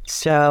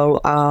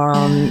 So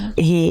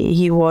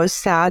he was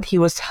sad. He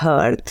was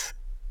hurt,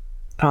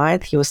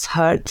 right? He was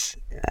hurt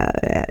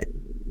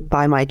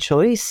by my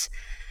choice.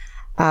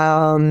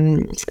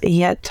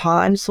 He had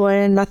times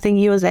when I think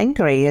he was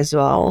angry as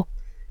well,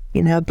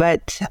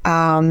 But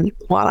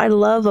what I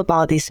love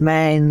about this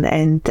man,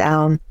 and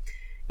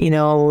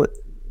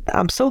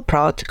I'm so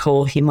proud to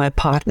call him my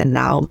partner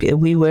now.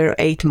 We were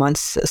 8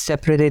 months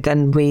separated,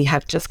 and we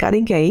have just got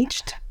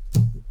engaged.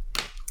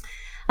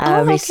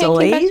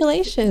 Recently. Okay,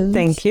 congratulations.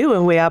 Thank you.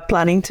 And we are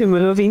planning to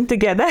move in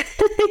together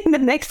in the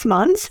next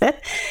month.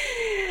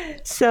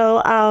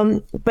 So,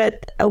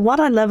 but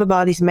what I love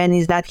about this man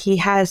is that he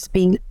has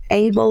been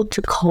able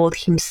to call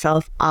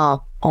himself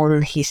up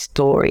on his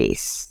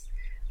stories.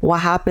 What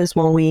happens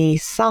when we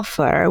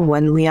suffer,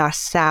 when we are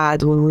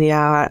sad, when we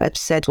are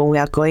upset, when we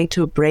are going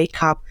to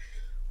break up?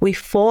 We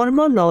form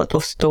a lot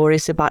of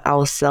stories about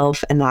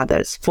ourselves and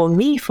others. For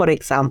me, for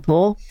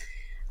example,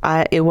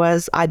 I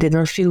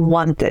didn't feel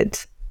wanted.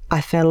 I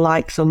felt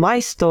like, so my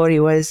story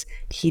was,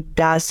 he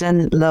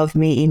doesn't love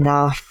me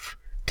enough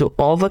to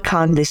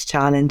overcome this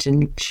challenge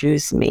and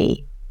choose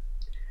me.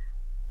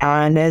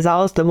 And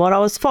the more I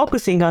was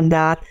focusing on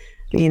that,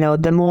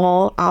 the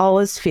more I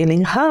was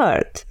feeling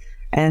hurt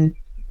and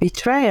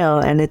betrayal,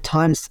 and at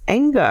times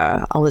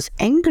anger. I was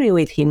angry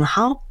with him.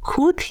 How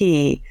could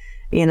he?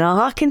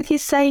 How can he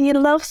say he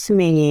loves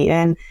me?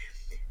 And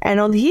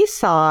on his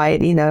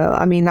side,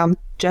 I'm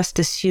just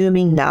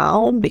assuming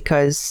now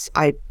because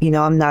I'm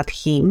not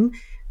him,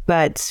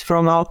 but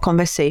from our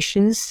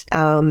conversations,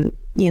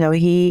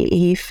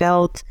 he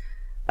felt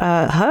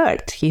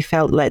hurt. He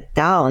felt let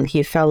down.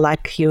 He felt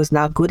like he was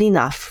not good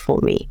enough for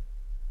me.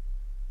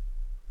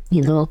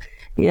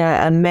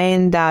 A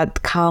man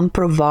that can't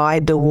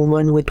provide the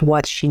woman with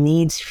what she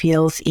needs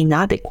feels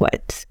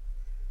inadequate.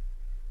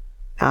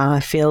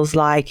 Feels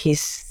like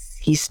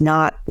he's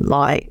not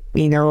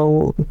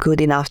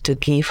good enough to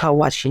give her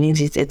what she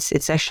needs.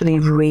 It's actually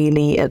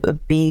really a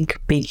big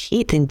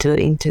hit into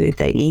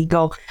the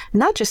ego,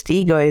 not just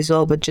ego as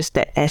well, but just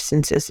the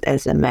essence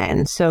as a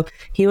man. So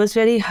he was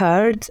very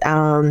hurt.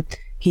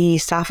 He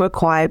suffered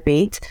quite a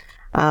bit.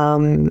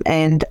 Later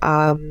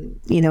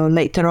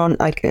on,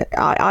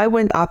 I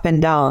went up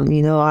and down.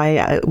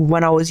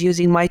 When I was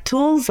using my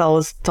tools, I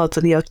was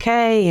totally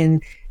okay,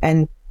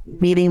 and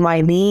meeting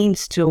my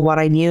needs to what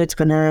I knew it's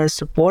going to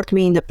support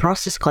me in the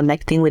process,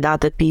 connecting with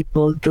other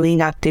people,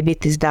 doing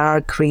activities that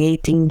are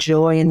creating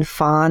joy and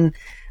fun,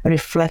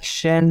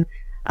 reflection.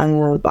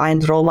 And I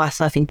enrolled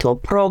myself into a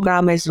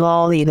program as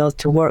well,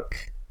 to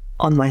work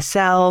on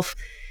myself.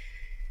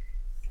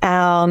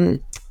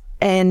 And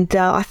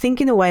I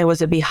think in a way it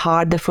was a bit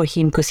harder for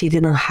him because he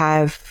didn't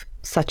have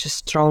such a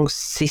strong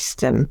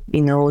system,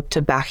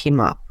 to back him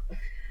up.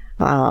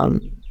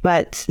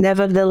 But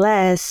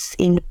nevertheless,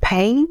 in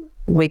pain,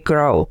 we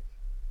grow,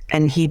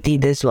 and he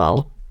did as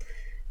well.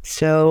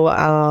 So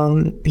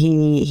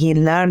he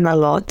learned a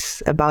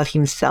lot about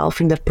himself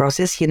in the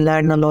process. He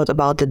learned a lot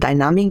about the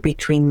dynamic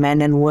between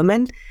men and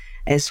women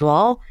as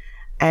well.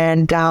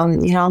 And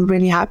I'm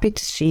really happy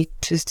to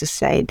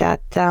say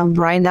that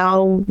right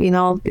now,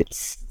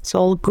 it's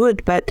all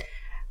good. But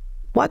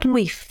what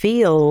we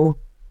feel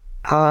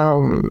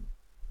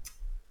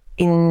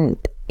in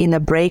a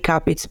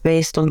breakup, it's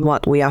based on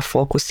what we are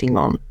focusing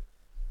on.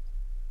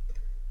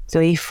 So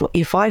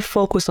if I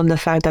focus on the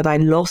fact that I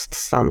lost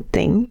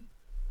something,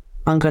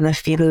 I'm going to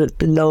feel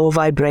low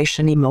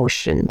vibration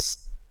emotions.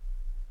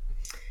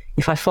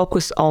 If I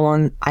focus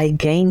on I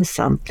gained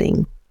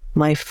something,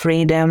 my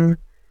freedom,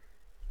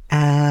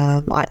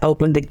 I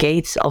open the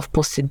gates of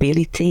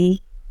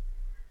possibility.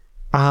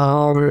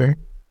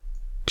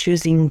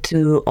 Choosing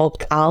to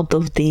opt out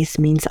of this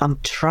means I'm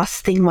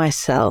trusting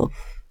myself.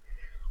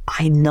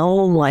 I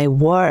know my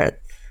worth.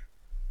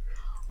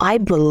 I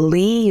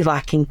believe I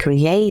can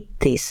create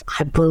this.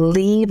 I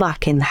believe I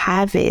can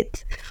have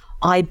it.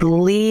 I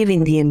believe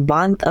in the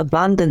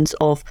abundance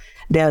of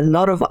there are a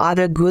lot of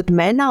other good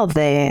men out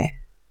there.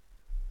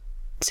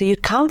 So you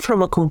come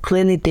from a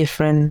completely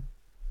different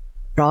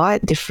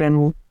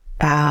energy.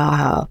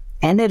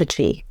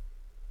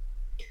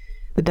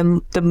 But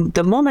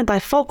the moment I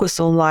focus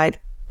on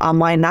I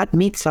might not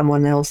meet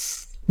someone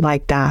else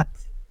like that.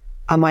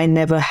 I might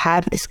never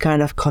have this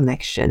kind of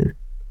connection.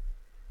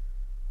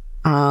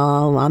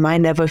 I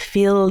might never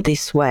feel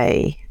this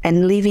way,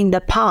 and live in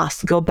the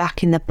past, go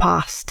back in the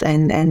past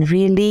and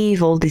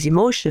relive all these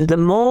emotions. The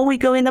more we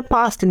go in the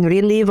past and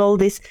relive all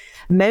these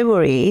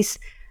memories,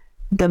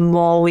 the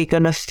more we're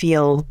going to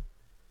feel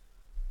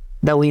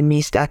that we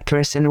miss that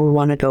person and we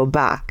want to go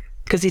back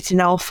because it's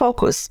in our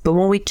focus. But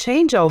when we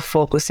change our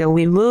focus and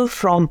we move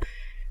from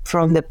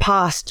the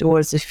past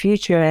towards the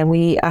future and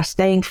we are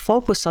staying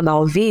focused on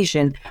our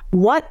vision,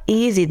 what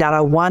is it that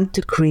I want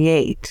to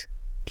create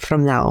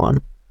from now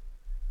on?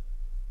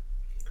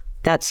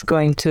 That's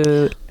going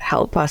to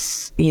help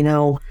us,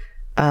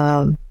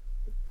 kind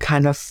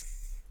of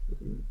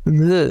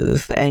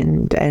move.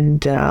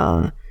 And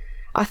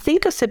I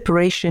think a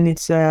separation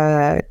is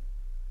a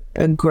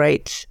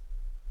great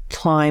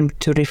time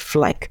to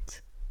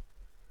reflect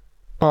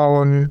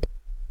on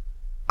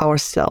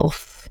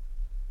ourselves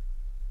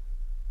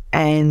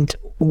and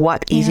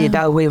what is it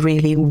that we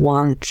really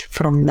want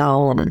from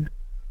now on.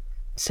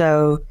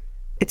 So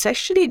it's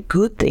actually a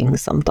good thing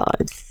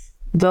sometimes.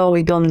 Though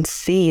we don't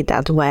see it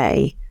that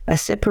way, a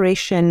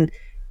separation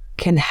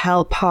can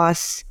help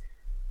us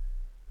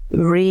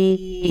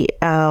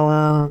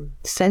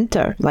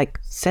center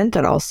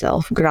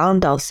ourselves,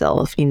 ground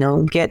ourselves,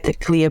 get a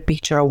clear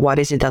picture of what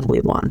is it that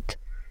we want.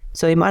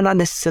 So it might not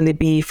necessarily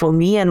be for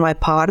me and my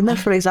partner,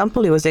 for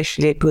example, it was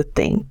actually a good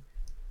thing.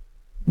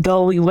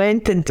 Though we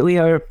went and we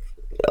are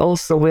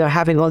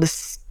having all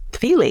these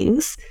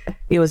feelings,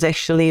 it was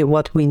actually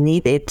what we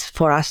needed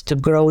for us to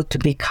grow to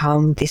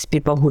become these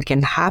people who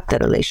can have the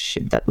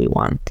relationship that we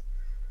want.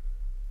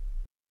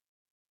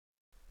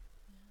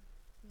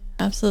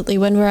 Absolutely.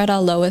 When we're at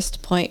our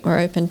lowest point, we're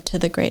open to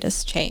the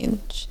greatest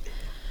change.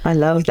 I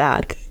love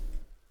that.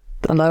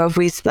 A lot of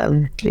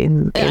wisdom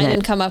in I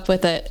didn't come up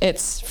with it.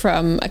 It's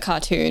from a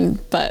cartoon,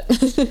 but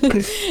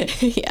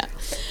yeah.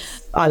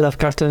 I love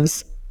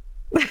cartoons.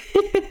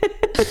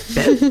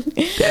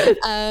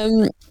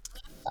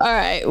 All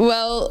right.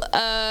 Well,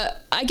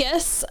 I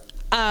guess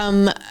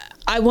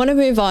I want to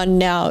move on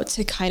now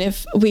to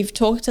we've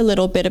talked a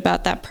little bit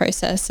about that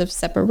process of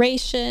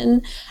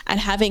separation and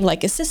having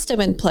a system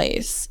in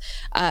place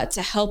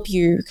to help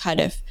you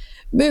kind of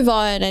move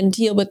on and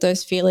deal with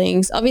those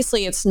feelings.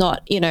 Obviously, it's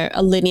not,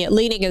 a linear,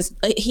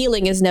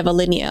 healing is never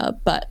linear,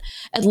 but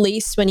at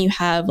least when you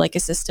have a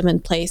system in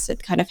place,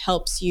 it kind of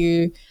helps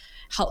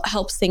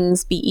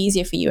things be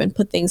easier for you and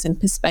put things in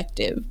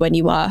perspective when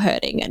you are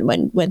hurting and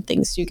when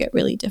things do get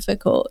really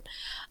difficult.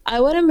 I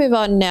want to move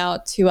on now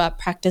to our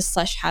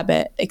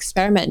practice/habit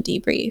experiment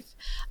debrief,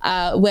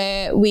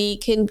 where we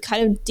can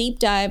kind of deep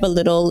dive a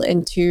little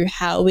into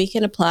how we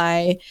can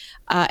apply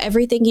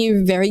everything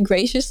you very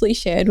graciously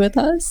shared with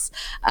us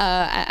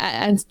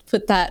and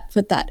put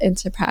that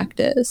into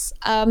practice.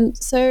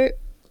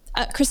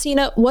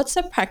 Cristina, what's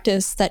a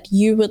practice that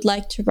you would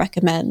like to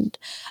recommend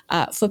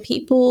for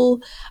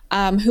people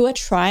who are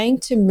trying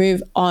to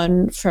move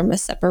on from a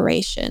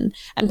separation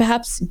and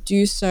perhaps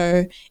do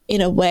so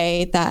in a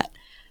way that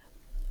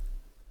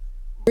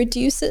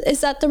reduces,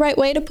 is that the right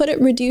way to put it,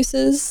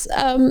 reduces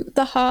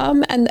the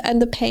harm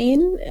and the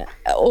pain,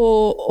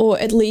 or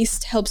at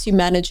least helps you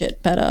manage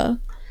it better?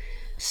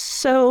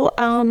 So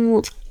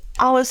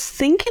I was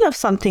thinking of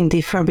something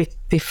different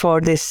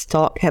before this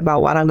talk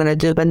about what I'm going to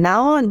do. But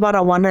now what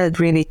I want to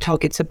really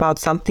talk, it's about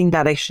something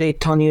that actually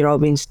Tony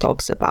Robbins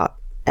talks about.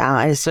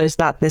 So it's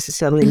not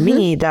necessarily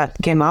me that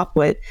came up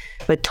with,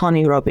 but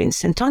Tony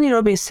Robbins. And Tony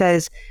Robbins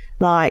says,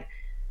 like,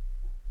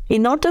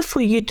 in order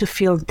for you to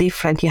feel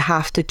different, you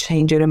have to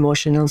change your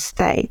emotional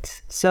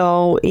state.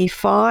 So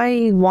if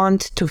I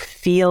want to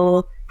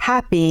feel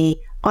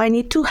happy, I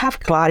need to have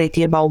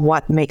clarity about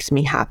what makes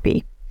me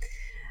happy,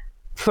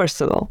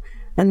 first of all.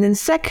 And then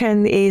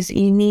second is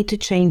you need to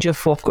change your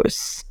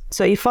focus.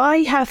 So if I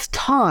have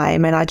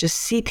time and I just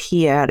sit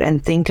here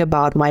and think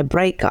about my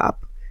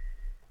breakup,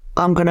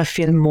 I'm going to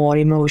feel more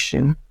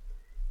emotion.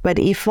 But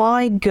if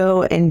I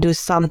go and do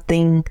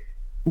something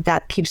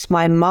that keeps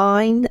my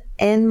mind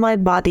and my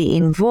body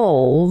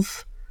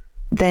involved,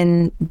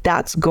 then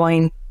that's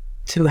going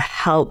to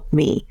help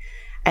me.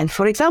 And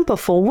for example,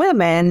 for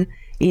women,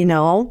 you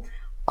know,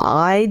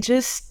 I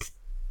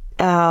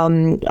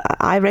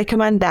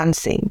recommend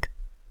dancing,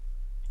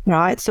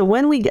 right? So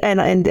when we,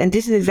 and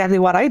this is exactly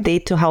what I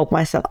did to help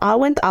myself. I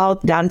went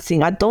out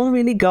dancing. I don't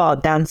really go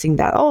out dancing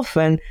that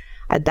often.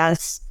 I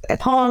dance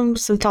at home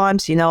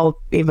sometimes, you know,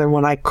 even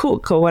when I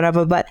cook or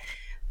whatever. But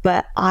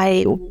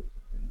I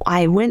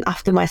went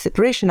after my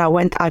separation.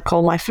 I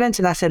called my friends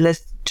and I said,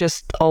 let's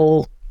just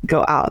all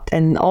go out.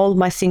 And all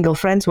my single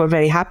friends were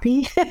very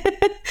happy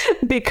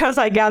because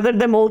I gathered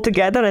them all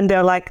together and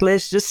they're like,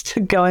 let's just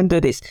go and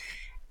do this.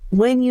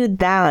 When you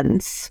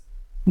dance,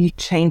 you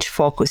change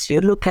focus.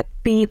 You look at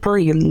people,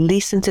 you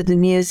listen to the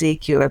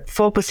music, you're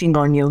focusing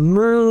on your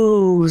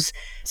moves.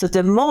 So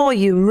the more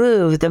you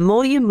move,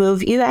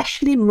 you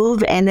actually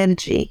move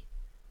energy.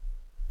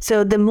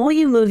 So the more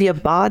you move your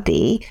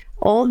body,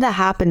 all that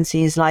happens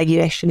is like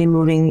you're actually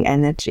moving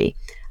energy.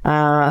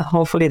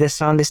 Hopefully the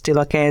sound is still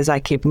okay as I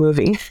keep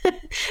moving.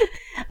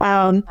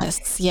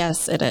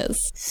 Yes, it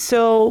is.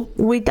 So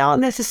without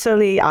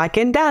necessarily, I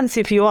can dance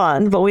if you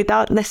want, but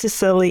without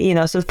necessarily, you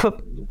know,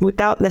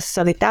 without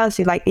necessarily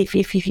dancing, like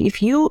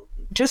if you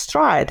just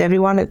try it,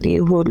 everyone of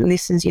you who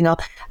listens, you know,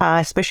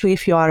 especially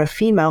if you are a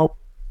female,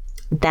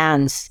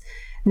 dance.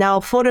 Now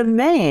for the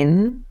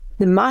men,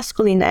 the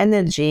masculine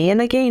energy,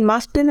 and again,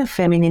 masculine and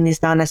feminine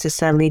is not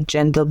necessarily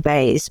gender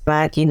based,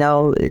 but you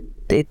know,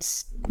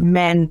 it's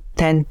men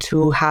tend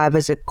to have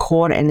as a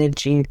core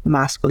energy,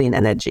 masculine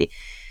energy.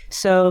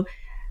 So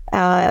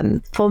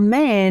for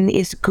men,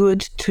 it's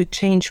good to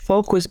change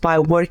focus by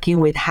working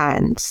with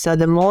hands. So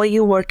the more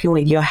you're working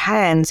with your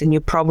hands and you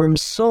problem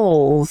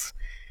solve,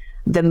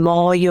 the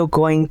more you're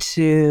going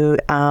to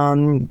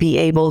be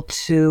able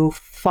to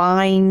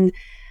find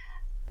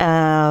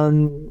that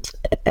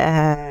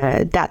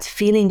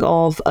feeling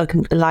of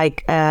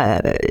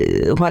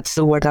what's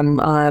the word?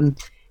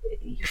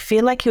 You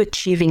feel like you're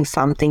achieving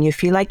something. You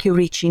feel like you're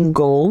reaching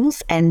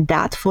goals, and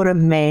that for a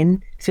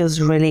man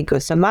feels really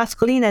good. So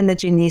masculine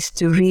energy needs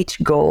to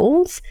reach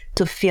goals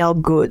to feel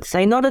good. So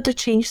in order to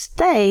change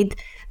state,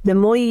 the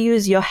more you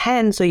use your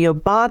hands or your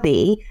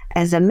body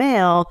as a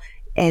male,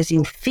 as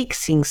in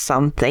fixing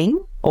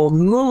something or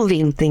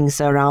moving things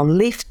around,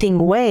 lifting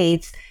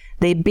weights,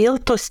 they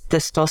build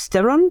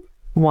testosterone,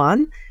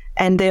 one,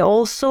 and they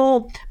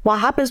also, what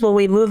happens when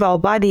we move our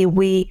body,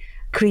 we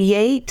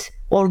create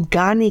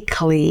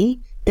organically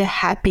the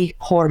happy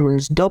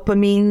hormones,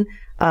 dopamine,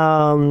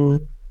 serotonin,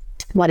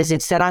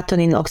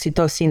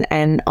 oxytocin,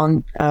 and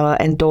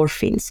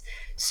endorphins.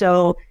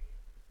 So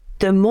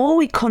the more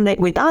we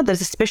connect with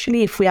others,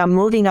 especially if we are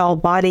moving our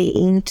body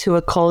into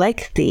a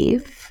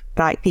collective,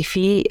 like if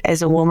you,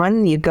 as a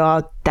woman, you go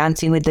out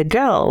dancing with the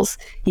girls,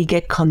 you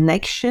get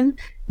connection,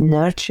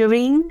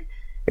 nurturing,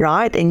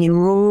 right? And you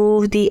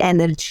move the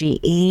energy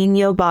in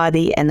your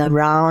body and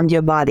around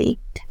your body,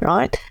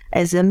 right?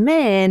 As a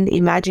man,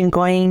 imagine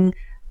going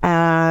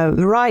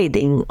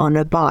riding on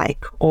a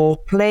bike or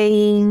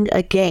playing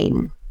a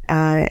game,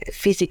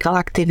 physical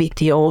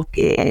activity, or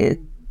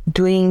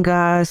doing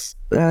a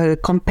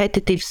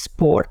competitive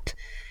sport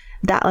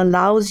that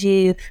allows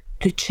you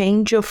to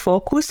change your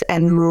focus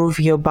and move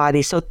your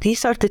body. So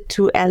these are the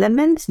two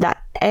elements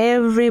that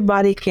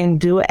everybody can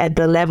do at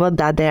the level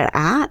that they're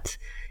at,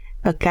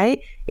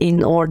 okay,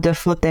 in order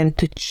for them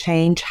to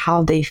change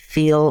how they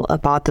feel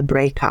about the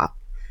breakup.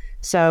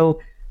 So,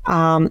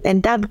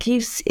 and that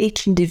gives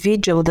each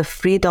individual the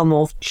freedom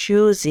of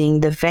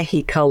choosing the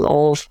vehicle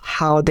of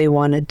how they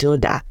want to do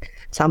that.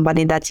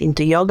 Somebody that's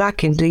into yoga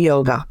can do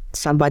yoga.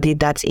 Somebody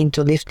that's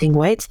into lifting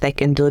weights, they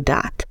can do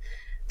that.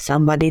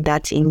 Somebody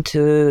that's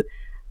into,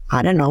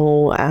 I don't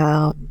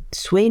know,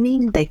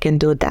 swimming, they can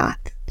do that.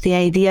 The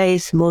idea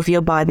is move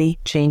your body,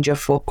 change your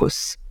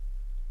focus.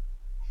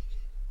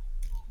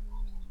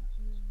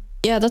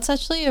 Yeah, that's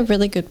actually a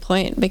really good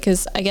point,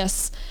 because I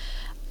guess,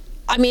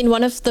 I mean,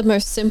 one of the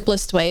most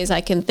simplest ways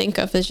I can think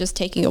of is just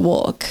taking a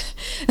walk,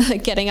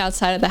 getting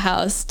outside of the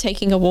house,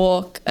 taking a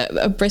walk,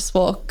 a brisk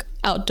walk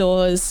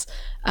outdoors,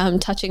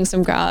 touching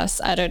some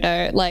grass. I don't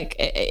know, like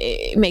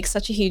it makes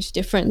such a huge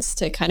difference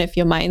to kind of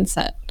your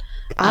mindset.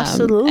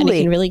 Absolutely. And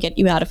it can really get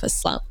you out of a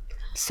slump.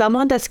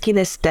 Someone that's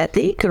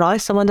kinesthetic,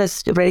 right? Someone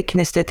that's very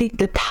kinesthetic,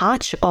 the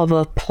touch of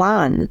a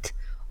plant,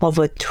 of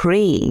a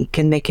tree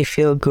can make you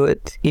feel good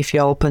if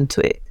you're open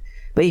to it.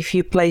 But if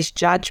you place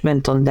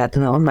judgment on that,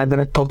 no, I'm not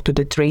going to talk to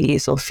the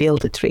trees or feel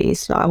the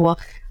trees. No, well,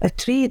 a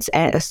tree is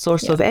a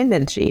source of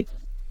energy.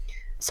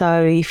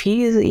 So if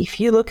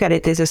you look at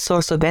it as a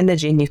source of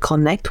energy and you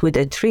connect with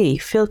a tree,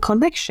 feel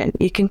connection.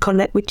 You can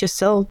connect with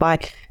yourself by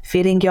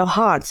feeling your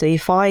heart. So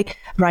if I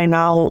right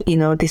now,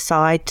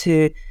 decide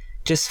to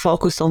just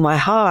focus on my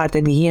heart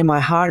and hear my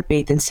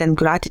heartbeat and send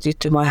gratitude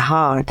to my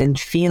heart and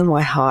feel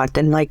my heart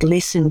and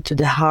listen to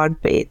the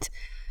heartbeat,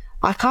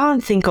 I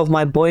can't think of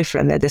my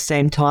boyfriend at the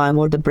same time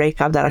or the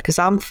breakup because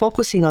I'm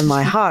focusing on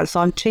my heart. So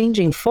I'm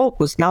changing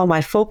focus. Now my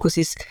focus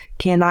is,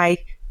 can I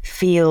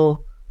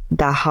feel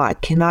that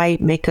heart? Can I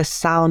make a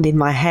sound in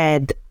my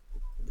head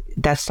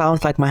that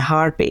sounds like my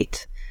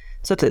heartbeat?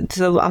 So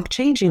I'm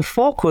changing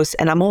focus,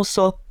 and I'm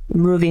also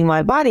moving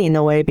my body in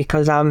a way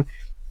because I'm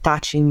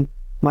touching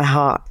my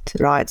heart,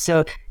 right?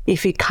 So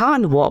if you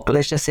can't walk,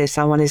 let's just say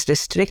someone is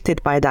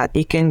restricted by that,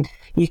 you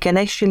can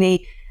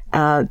actually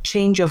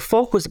change your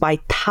focus by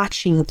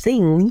touching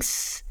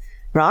things,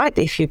 right?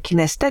 If you're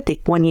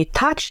kinesthetic, when you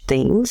touch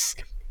things,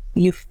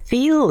 you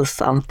feel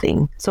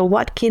something. So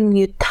what can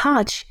you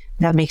touch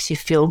that makes you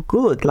feel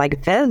good?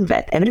 Like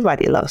velvet.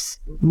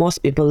 Most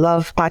people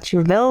love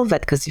touching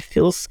velvet because it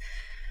feels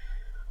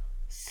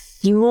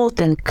smooth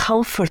and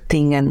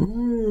comforting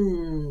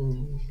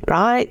and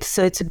right?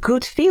 So it's a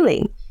good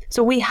feeling.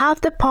 So we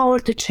have the power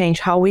to change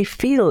how we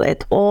feel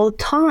at all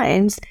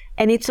times.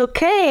 And it's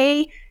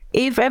okay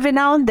if every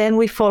now and then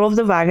we fall off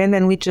the wagon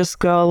and we just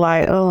go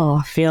oh,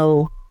 I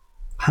feel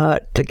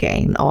hurt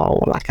again,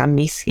 or I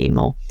miss him,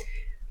 or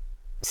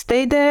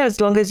stay there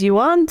as long as you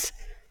want.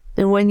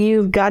 And when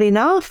you've got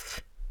enough,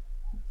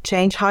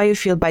 change how you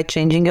feel by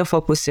changing your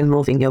focus and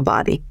moving your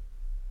body.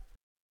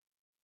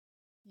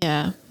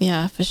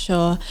 Yeah, for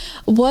sure.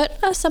 What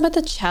are some of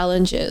the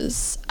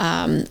challenges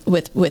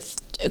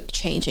with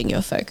changing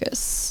your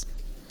focus?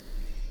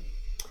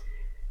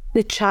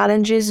 The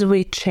challenges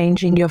with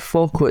changing your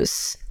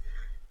focus.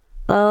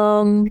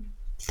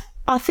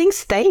 I think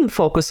staying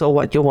focused on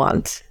what you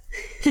want.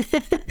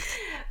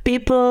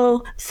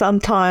 People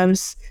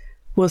sometimes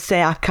will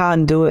say, I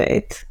can't do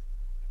it.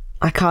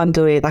 I can't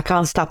do it. I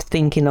can't stop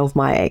thinking of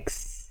my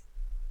ex.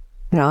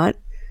 Right?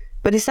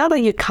 But it's not that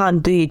you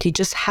can't do it. You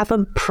just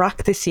haven't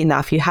practiced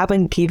enough. You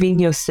haven't given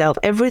yourself.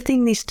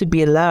 Everything needs to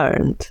be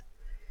learned.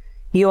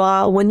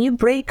 When you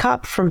break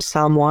up from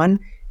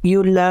someone,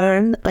 you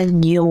learn a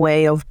new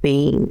way of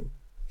being,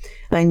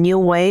 a new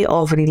way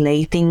of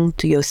relating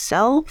to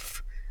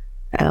yourself,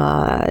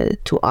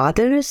 to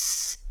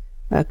others,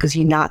 because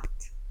you're not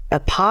a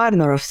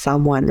partner of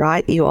someone,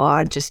 right? You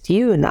are just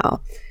you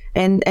now.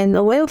 And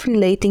a way of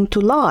relating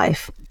to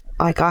life.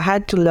 I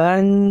had to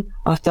learn,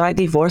 after I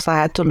divorced, I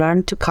had to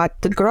learn to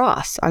cut the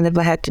grass. I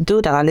never had to do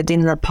that. I lived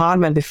in an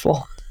apartment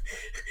before.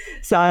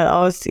 So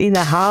I was in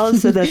a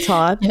house at the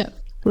time. Yeah.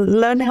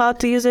 Learn how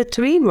to use a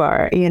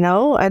trimmer,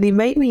 and it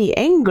made me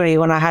angry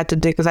when I had to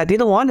do it because I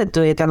didn't want to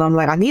do it. And I'm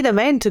like, I need a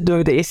man to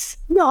do this.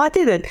 No, I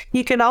didn't.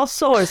 You can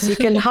outsource. You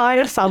can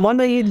hire someone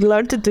and you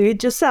learn to do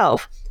it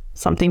yourself.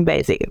 Something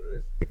basic.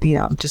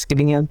 I'm just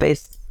giving you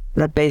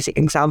a basic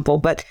example.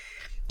 But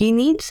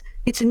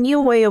it's a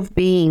new way of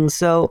being.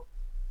 So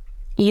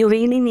you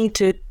really need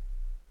to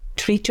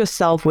treat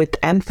yourself with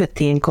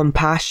empathy and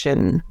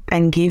compassion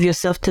and give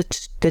yourself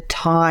the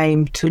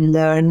time to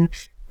learn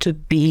to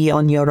be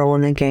on your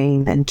own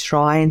again and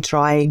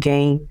try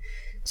again.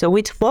 So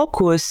with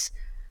focus,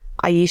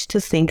 I used to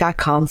think I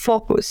can't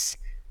focus.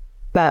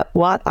 But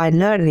what I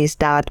learned is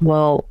that,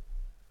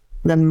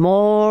 the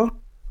more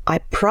I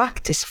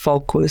practice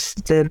focus,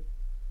 the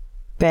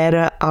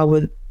better I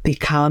would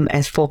become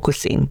at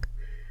focusing.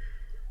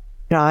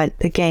 Right?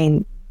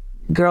 Again,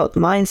 growth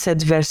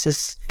mindset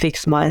versus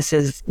fixed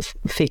mindset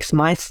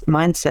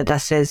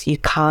that says you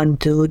can't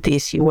do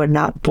this. You were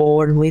not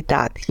born with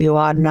that. You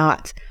are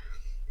not.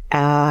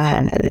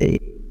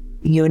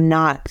 You're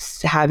not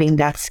having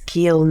that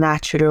skill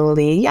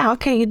naturally. Yeah,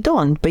 okay, you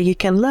don't, but you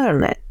can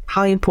learn it.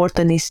 How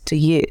important is to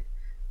you,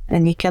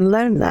 and you can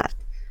learn that.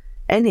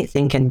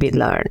 Anything can be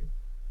learned.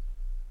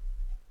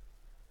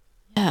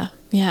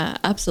 Yeah,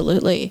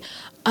 absolutely.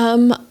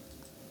 Do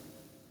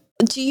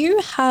you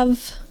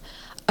have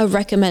a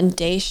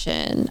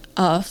recommendation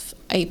of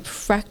a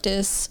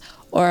practice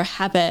or a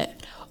habit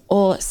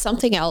or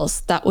something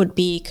else that would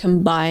be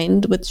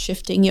combined with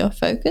shifting your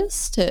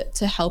focus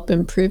to help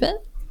improve it?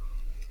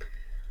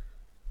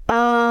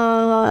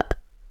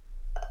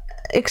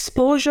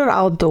 Exposure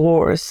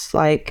outdoors,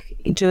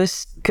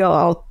 just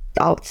go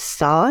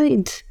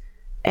outside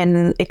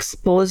and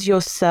expose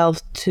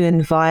yourself to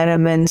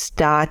environments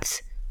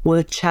that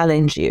will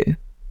challenge you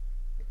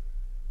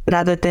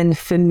rather than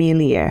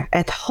familiar.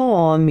 At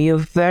home, you're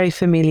very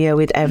familiar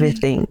with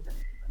everything.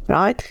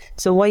 Right?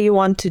 So what you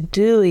want to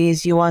do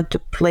is you want to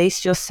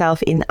place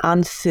yourself in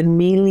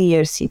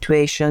unfamiliar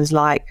situations,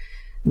 like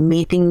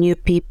meeting new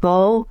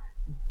people,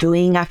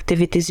 doing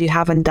activities you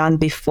haven't done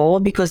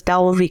before, because that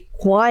will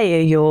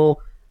require your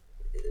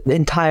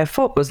entire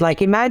focus.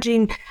 Like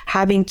imagine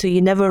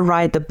you never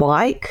ride the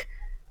bike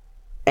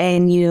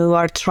and you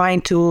are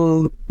trying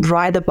to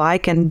ride a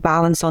bike and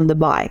balance on the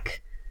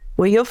bike.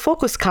 Well, your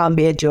focus can't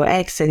be at your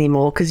ex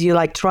anymore because you're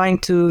like trying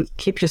to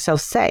keep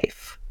yourself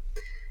safe,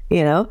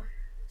 you know?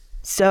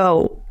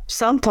 So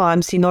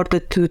sometimes in order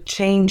to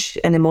change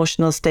an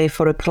emotional state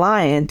for a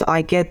client,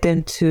 I get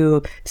them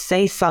to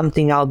say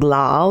something out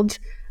loud,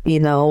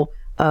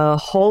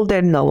 hold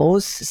their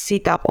nose,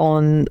 sit up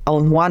on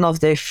one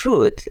of their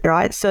foot,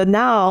 right? So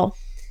now,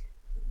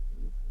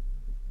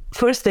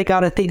 first they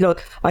gotta think,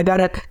 look, I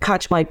gotta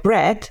catch my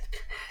breath,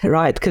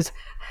 right? Because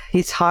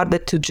it's harder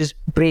to just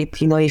breathe,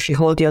 if you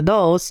hold your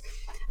nose.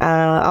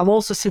 I'm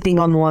also sitting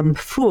on one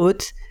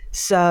foot.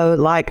 So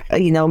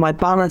my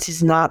balance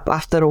is not,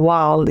 after a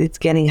while, it's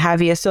getting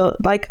heavier. So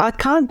I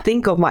can't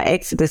think of my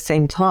ex at the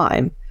same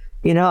time.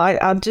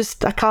 I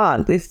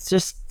can't. It's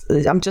just,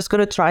 I'm just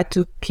going to try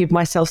to keep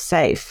myself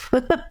safe.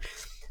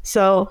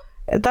 So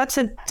that's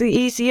the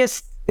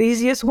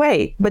easiest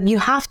way, but you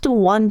have to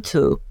want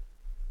to.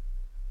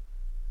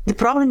 The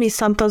problem is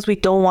sometimes we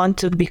don't want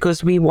to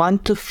because we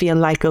want to feel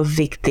like a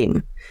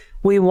victim.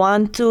 We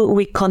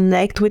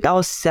connect with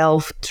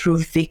ourselves through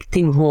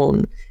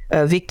victimhood. We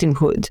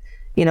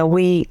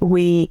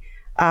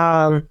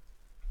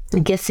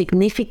get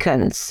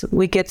significance,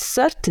 we get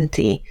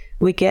certainty,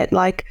 we get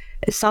like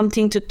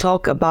something to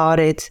talk about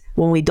it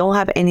when we don't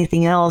have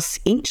anything else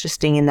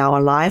interesting in our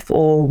life,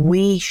 or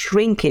we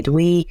shrink it.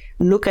 We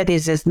look at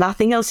it as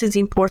nothing else is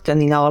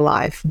important in our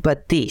life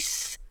but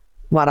this,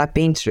 what I've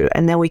been through.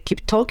 And then we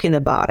keep talking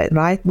about it,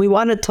 right? We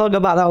want to talk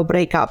about our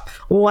breakup.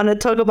 We want to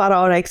talk about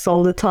our ex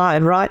all the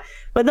time, right?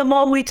 But the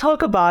more we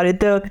talk about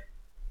it,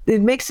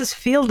 it makes us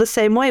feel the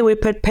same way. We're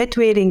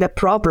perpetuating the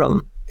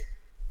problem.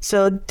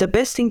 So the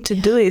best thing to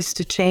do is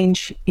to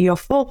change your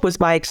focus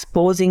by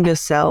exposing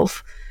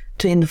yourself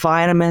to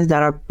environments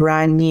that are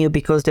brand new,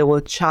 because they will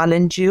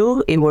challenge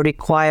you. It will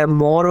require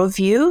more of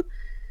you.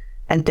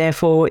 And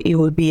therefore, it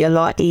will be a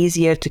lot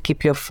easier to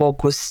keep your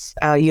focus,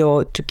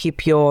 to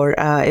keep your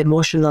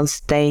emotional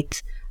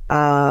state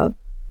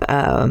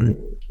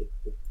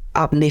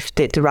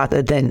uplifted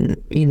rather than,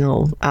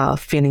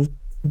 feeling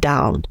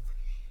down.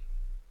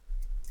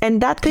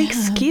 And that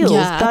takes skills.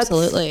 Yeah,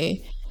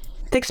 absolutely.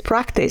 Takes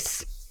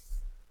practice.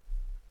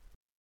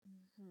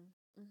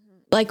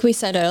 Like we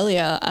said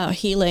earlier,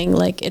 healing,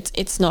 like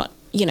it's not,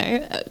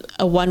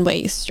 a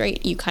one-way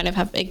street. You kind of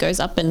have, it goes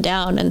up and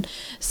down, and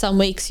some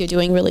weeks you're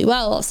doing really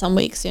well, some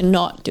weeks you're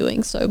not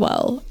doing so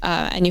well.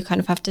 And you kind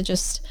of have to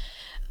just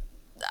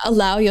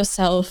allow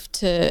yourself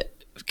to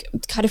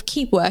kind of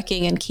keep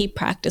working and keep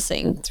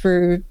practicing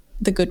through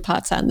the good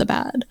parts and the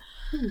bad.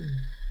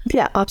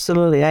 Yeah,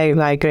 absolutely.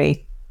 I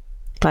agree.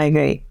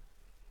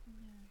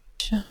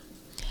 Sure.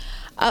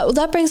 Well,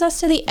 that brings us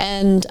to the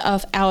end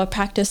of our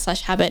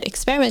practice/habit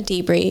experiment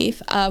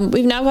debrief.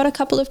 We've now got a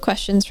couple of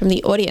questions from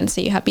the audience.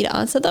 Are you happy to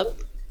answer them?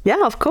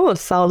 Yeah, of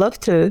course. I'd love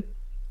to.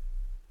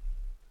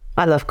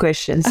 I love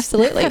questions.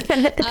 Absolutely.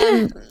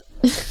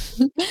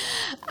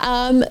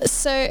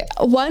 So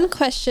one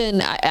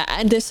question,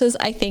 and this is,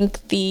 I think,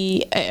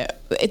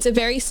 it's a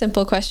very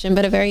simple question,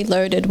 but a very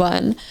loaded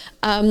one.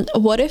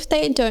 What if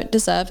they don't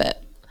deserve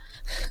it?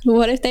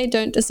 What if they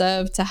don't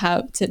deserve to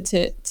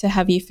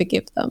have you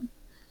forgive them?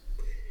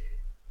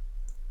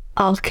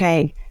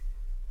 Okay.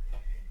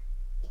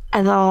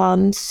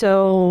 And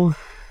so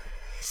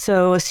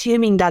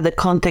assuming that the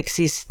context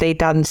is they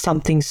done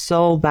something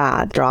so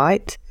bad,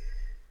 right?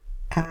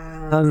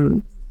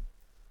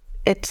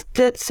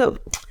 So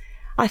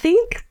I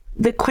think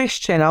the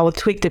question, I will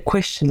tweak the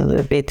question a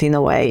little bit in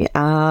a way,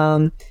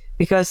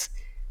 because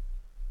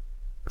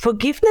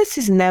forgiveness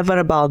is never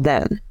about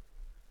them.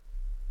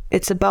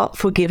 It's about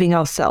forgiving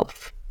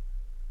ourselves.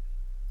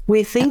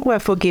 We think we're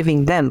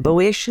forgiving them, but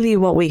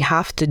what we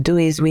have to do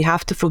is we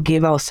have to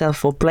forgive ourselves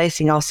for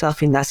placing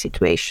ourselves in that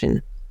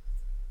situation.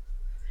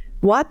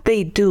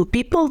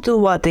 People do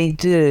what they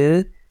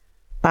do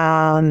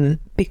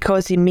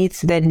because it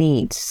meets their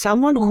needs.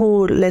 Someone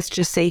who, let's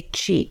just say,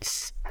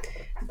 cheats.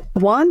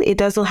 One, it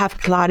doesn't have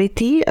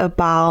clarity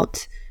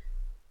about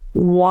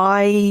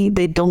why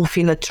they don't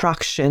feel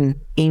attraction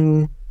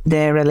in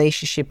their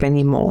relationship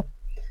anymore.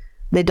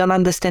 They don't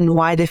understand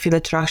why they feel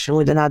attraction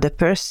with another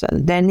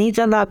person. Their needs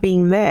are not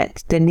being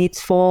met. Their needs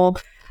for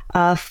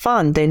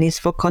fun, their needs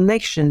for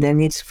connection, their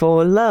needs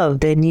for love,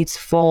 their needs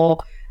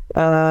for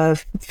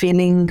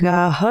feeling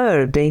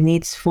heard, their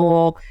needs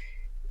for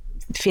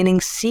feeling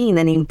seen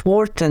and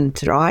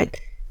important, right?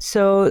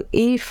 So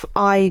if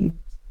I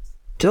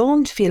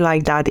don't feel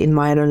like that in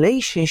my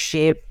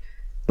relationship,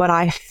 but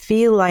I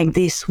feel like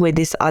this with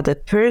this other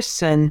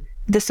person,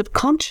 the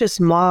subconscious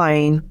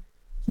mind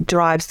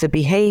drives the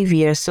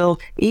behavior. So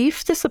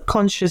if the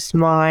subconscious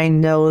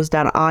mind knows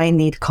that I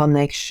need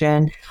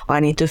connection,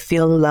 I need to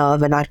feel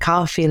love, and I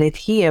can't feel it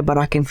here, but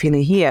I can feel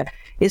it here,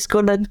 it's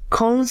going to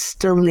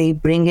constantly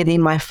bring it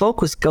in my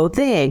focus. Go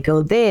there.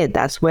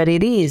 That's where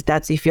it is.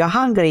 That's if you're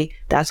hungry.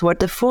 That's where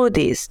the food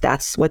is.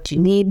 That's what you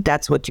need.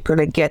 That's what you're going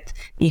to get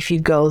if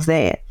you go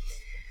there.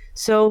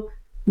 So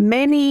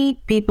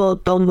many people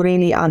don't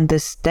really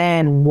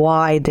understand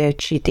why they're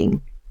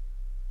cheating.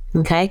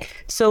 Okay,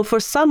 so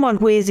for someone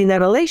who is in a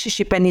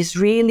relationship and is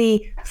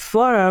really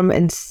firm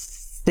and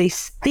they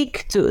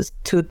stick to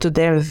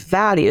their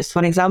values.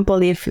 For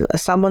example, if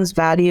someone's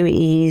value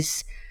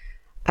is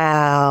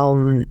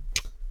let's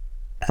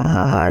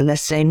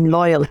say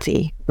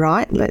loyalty,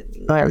 right?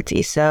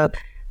 Loyalty. So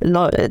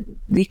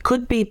it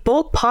could be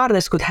both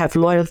partners could have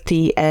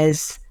loyalty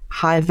as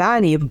high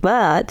value,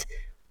 but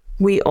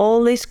we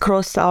always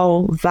cross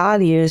our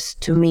values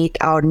to meet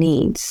our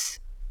needs.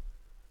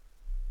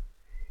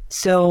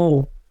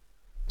 So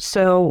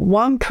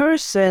one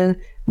person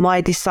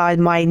might decide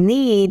my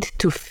need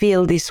to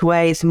feel this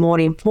way is more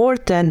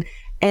important.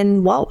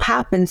 And what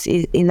happens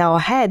in our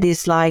head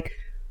is like,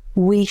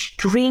 we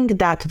shrink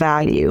that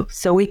value.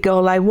 So we go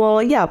like,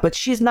 well, yeah, but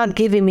she's not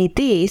giving me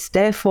this,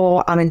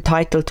 therefore I'm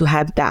entitled to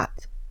have that.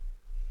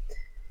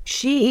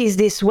 She is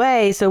this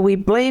way, so we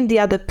blame the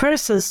other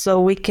person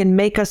so we can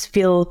make us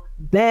feel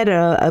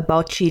better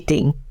about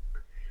cheating.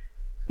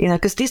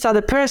 Because this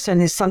other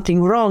person is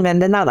something wrong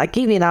and they're not like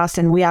giving us,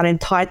 and we are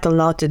entitled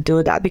not to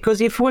do that.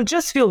 Because if we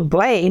just feel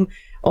blame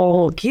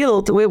or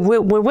guilt, we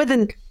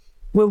wouldn't,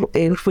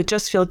 if we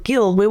just feel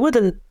guilt, we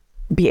wouldn't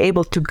be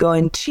able to go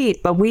and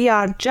cheat, but we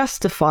are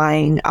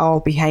justifying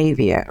our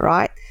behavior,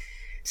 right?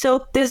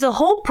 So there's a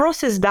whole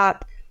process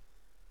that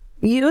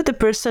you, the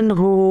person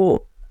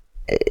who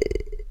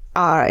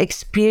are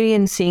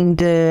experiencing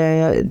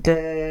the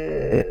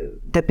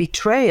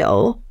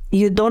betrayal,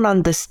 you don't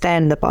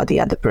understand about the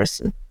other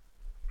person.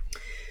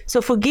 So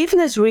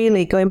forgiveness,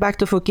 really, going back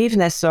to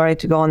forgiveness, sorry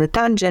to go on a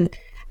tangent,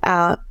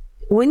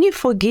 when you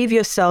forgive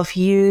yourself,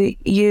 when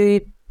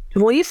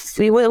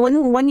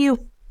you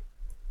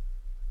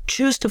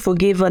choose to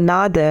forgive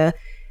another,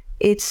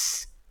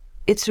 it's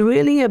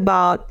really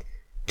about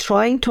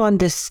trying to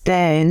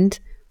understand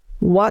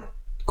what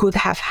could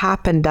have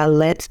happened that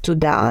led to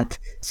that.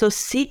 So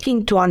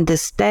seeking to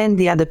understand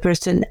the other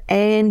person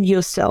and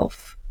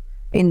yourself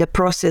in the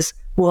process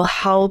will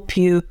help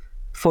you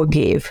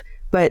forgive.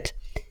 But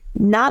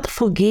not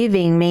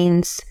forgiving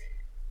means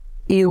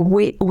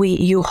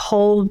you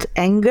hold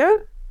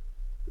anger,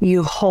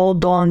 you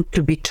hold on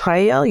to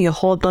betrayal, you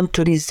hold on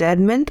to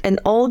resentment, and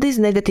all these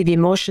negative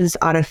emotions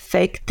are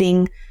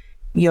affecting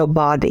your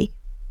body,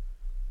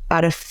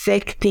 are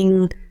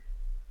affecting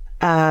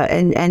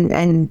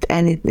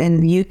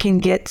and you can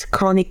get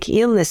chronic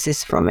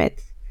illnesses from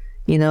it,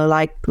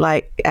 like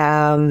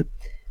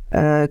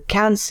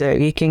cancer.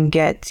 You can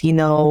get,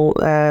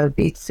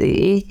 it's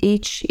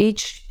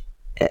each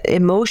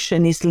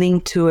emotion is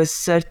linked to a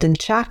certain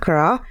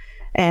chakra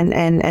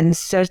and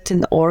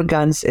certain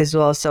organs as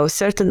well. So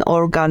certain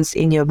organs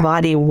in your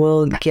body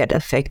will get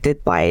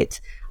affected by it.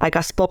 Like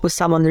I spoke with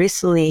someone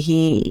recently,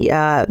 he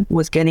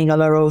was getting a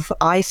lot of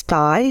eye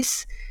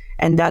ties,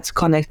 and that's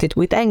connected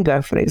with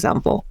anger, for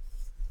example.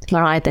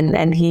 All right,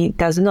 and he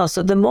doesn't know.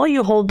 So the more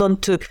you hold on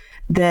to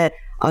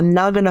I'm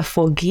not going to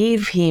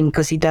forgive him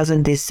because he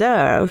doesn't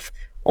deserve,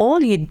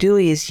 all you do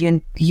is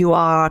you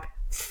are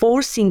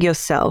forcing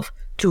yourself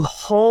to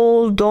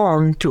hold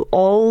on to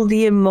all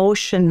the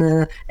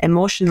emotional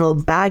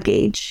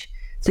baggage.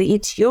 So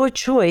it's your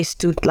choice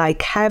to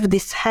have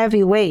this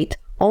heavy weight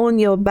on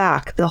your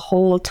back the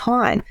whole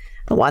time.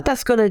 And what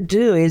that's going to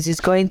do is it's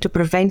going to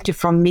prevent you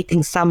from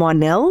meeting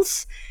someone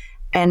else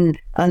and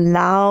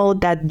allow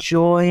that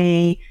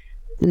joy,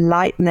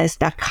 lightness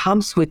that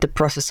comes with the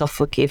process of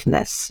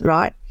forgiveness,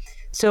 right?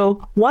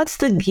 So what's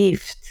the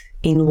gift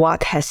in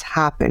what has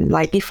happened?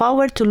 Like if I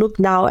were to look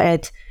now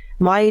at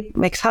my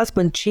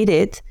ex-husband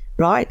cheated,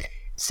 right?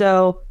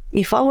 So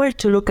if I were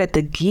to look at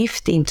the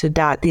gift into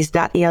that, is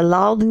that he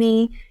allowed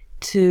me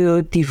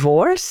to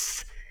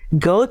divorce,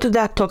 go to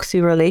that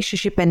toxic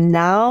relationship, and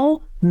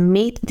now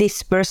meet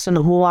this person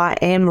who I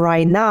am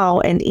right now.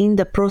 And in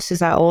the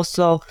process, I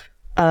also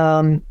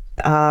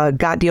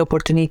got the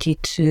opportunity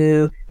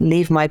to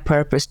live my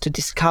purpose, to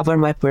discover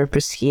my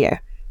purpose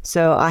here.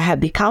 So I have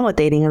become a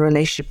dating and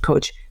relationship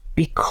coach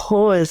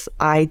because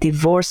I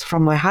divorced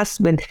from my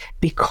husband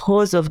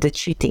because of the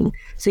cheating.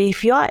 So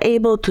if you are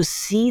able to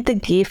see the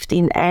gift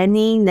in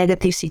any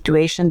negative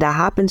situation that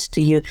happens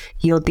to you,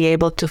 you'll be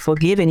able to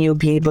forgive and you'll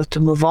be able to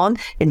move on,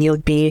 and you'll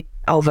be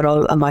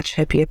overall a much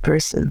happier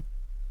person.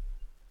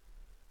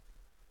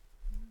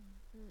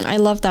 I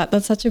love that.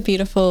 That's such a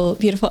beautiful,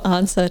 beautiful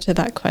answer to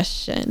that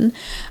question.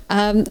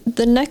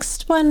 The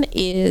next one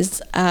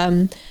is,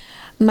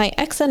 my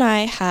ex and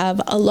I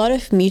have a lot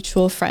of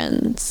mutual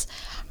friends.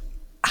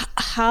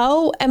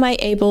 How am I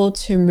able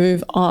to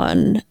move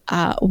on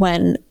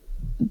when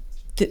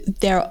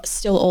there are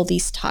still all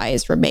these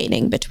ties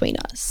remaining between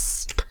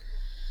us?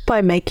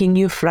 By making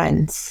new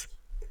friends.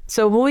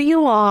 So who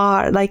you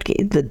are,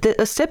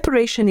 the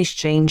separation is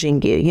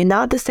changing you. You're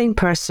not the same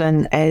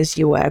person as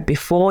you were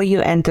before you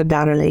entered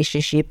that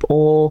relationship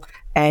or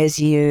as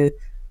you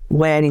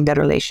were in that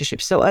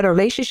relationship. So a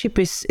relationship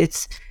is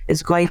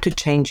going to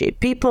change it.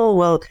 People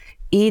will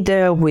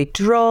either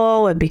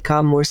withdraw and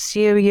become more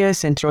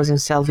serious and throw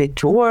themselves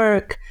into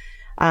work.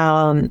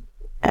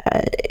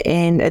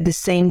 and at the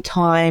same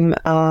time,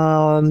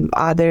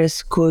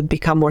 others could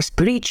become more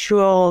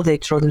spiritual. They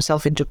throw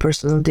themselves into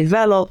personal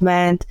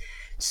development.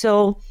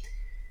 So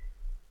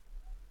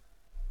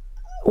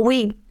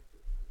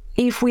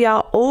if we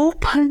are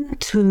open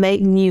to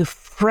make new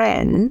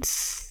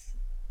friends,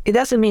 it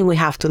doesn't mean we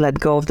have to let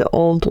go of the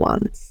old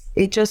ones.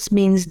 It just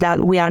means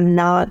that we are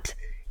not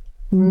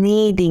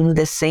needing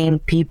the same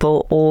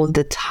people all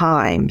the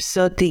time.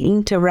 So the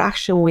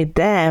interaction with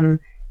them,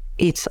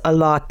 it's a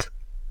lot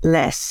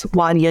less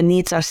while your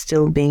needs are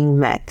still being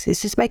met.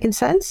 Is this making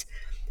sense?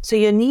 So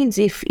your needs,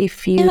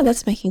 if you... Yeah,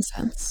 that's making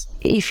sense.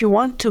 If you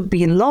want to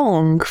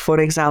belong, for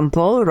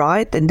example,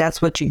 right, and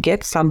that's what you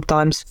get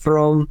sometimes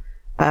from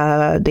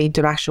the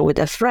interaction with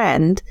a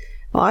friend,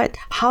 right?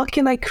 How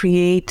can I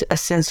create a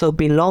sense of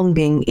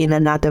belonging in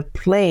another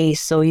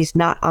place so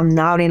I'm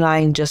not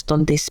relying just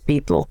on these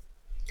people?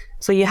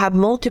 So you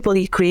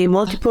create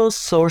multiple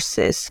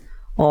sources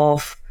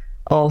of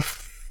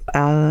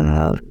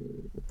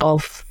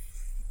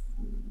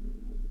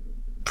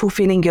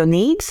fulfilling your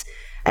needs,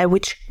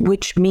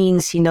 which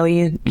means,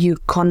 you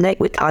connect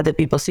with other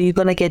people. So you're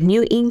going to get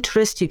new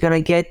interests, you're going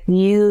to get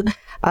new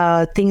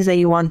things that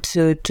you want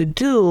to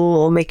do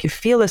or make you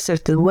feel a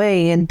certain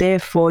way. And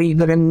therefore, you're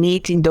going to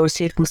meet in those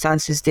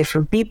circumstances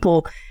different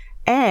people.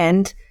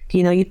 And,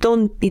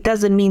 it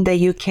doesn't mean that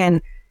you're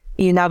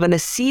not going to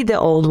see the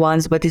old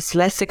ones, but it's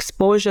less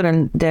exposure,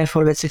 and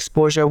therefore less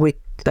exposure with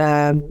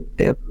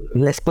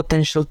less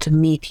potential to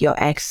meet your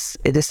ex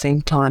at the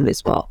same time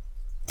as well.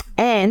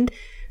 And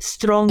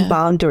strong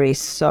boundaries.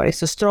 So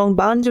strong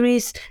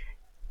boundaries,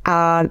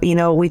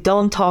 we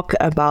don't talk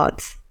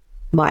about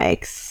my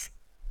ex.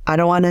 I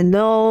don't want to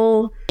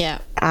know. Yeah.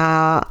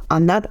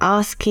 I'm not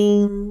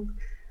asking.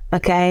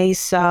 Okay,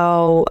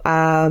 so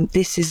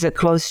this is a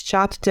closed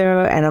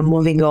chapter and I'm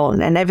moving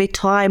on. And every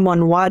time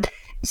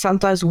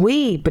sometimes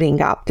we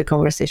bring up the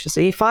conversation.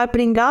 So if I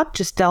bring up,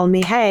 just tell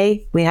me,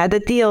 hey, we had a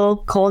deal,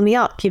 call me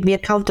up, keep me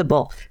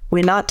accountable.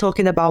 We're not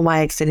talking about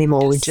my ex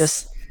anymore.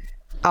 Yes.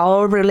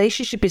 Our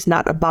relationship is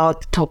not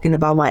about talking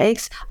about my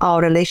ex.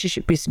 Our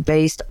relationship is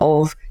based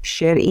off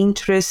shared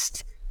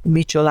interest,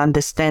 mutual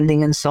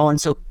understanding, and so on.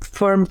 So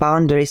firm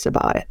boundaries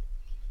about it.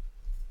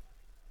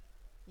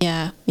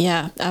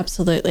 Yeah,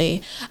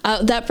 absolutely.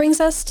 That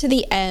brings us to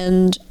the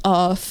end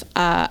of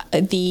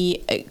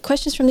the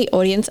questions from the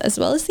audience, as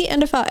well as the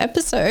end of our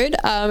episode.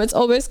 It's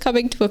almost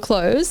coming to a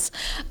close.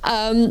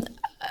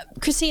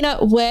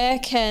 Cristina, where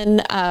can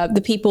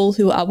the people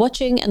who are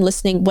watching and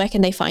listening, where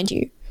can they find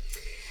you?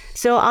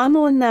 So I'm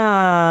on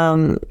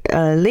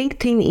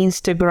LinkedIn,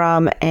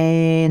 Instagram,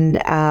 and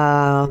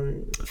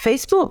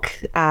Facebook.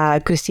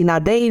 Cristina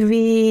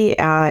Davy.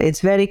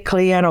 It's very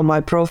clear on my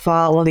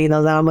profile,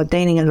 that I'm a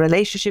dating and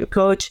relationship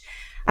coach.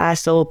 So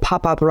it'll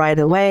pop up right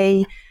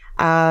away.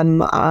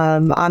 I'm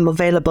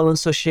available on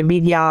social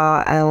media.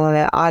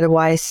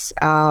 Otherwise,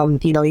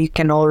 you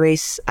can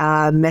always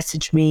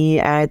message me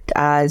at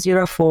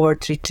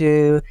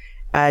 0432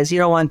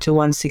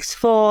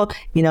 012164.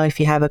 If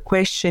you have a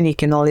question, you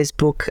can always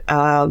book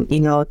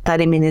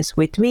 30 minutes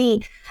with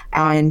me,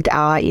 and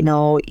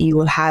you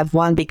will have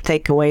one big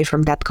takeaway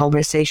from that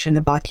conversation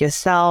about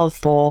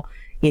yourself, or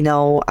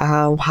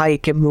how you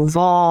can move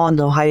on,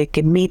 or how you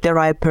can meet the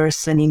right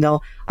person.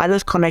 I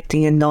love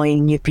connecting and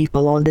knowing new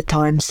people all the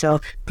time,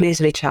 so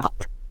please reach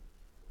out.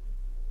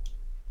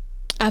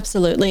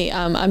 Absolutely.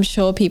 I'm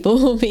sure people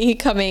will be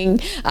coming,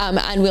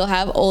 and we'll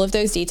have all of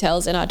those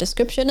details in our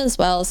description as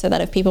well, so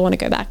that if people want to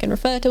go back and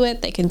refer to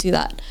it, they can do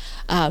that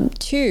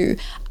too.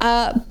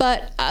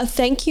 But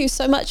thank you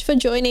so much for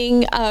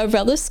joining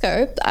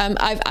Reloscope.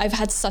 I've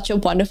had such a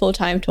wonderful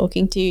time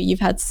talking to you. You've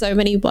had so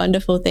many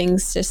wonderful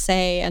things to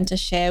say and to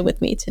share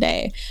with me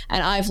today,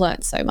 and I've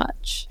learned so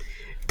much.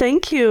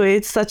 Thank you.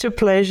 It's such a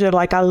pleasure.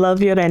 I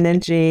love your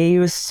energy.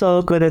 You're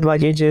so good at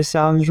what you do.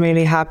 So I'm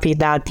really happy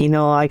that,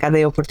 I got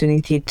the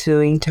opportunity to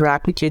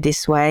interact with you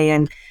this way.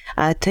 And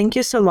thank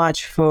you so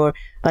much for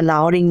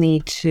allowing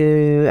me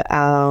to,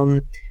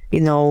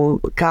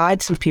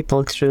 guide some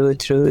people through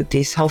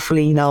this.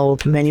 Hopefully,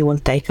 many will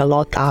take a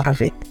lot out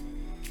of it.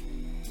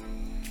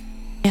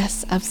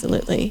 Yes,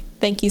 absolutely.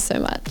 Thank you so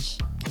much.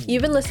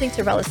 You've been listening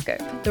to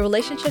Reloscope, the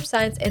Relationship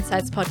Science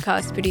Insights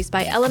podcast produced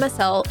by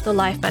LMSL, the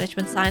Life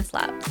Management Science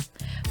Labs.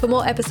 For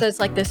more episodes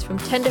like this from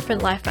 10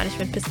 different life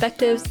management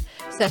perspectives,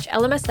 search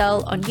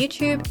LMSL on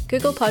YouTube,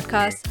 Google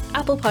Podcasts,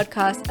 Apple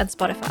Podcasts, and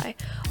Spotify,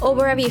 or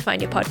wherever you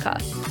find your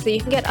podcasts, so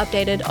you can get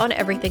updated on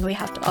everything we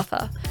have to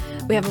offer.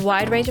 We have a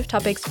wide range of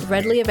topics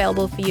readily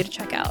available for you to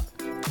check out.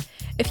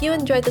 If you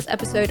enjoyed this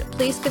episode,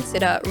 please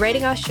consider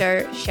rating our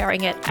show,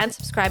 sharing it, and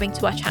subscribing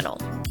to our channel,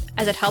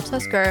 as it helps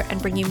us grow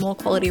and bring you more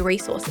quality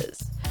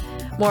resources.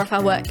 More of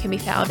our work can be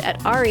found at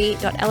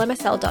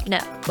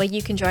re.lmsl.net, where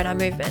you can join our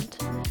movement.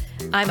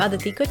 I'm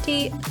Aditi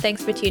Kutty.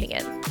 Thanks for tuning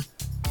in.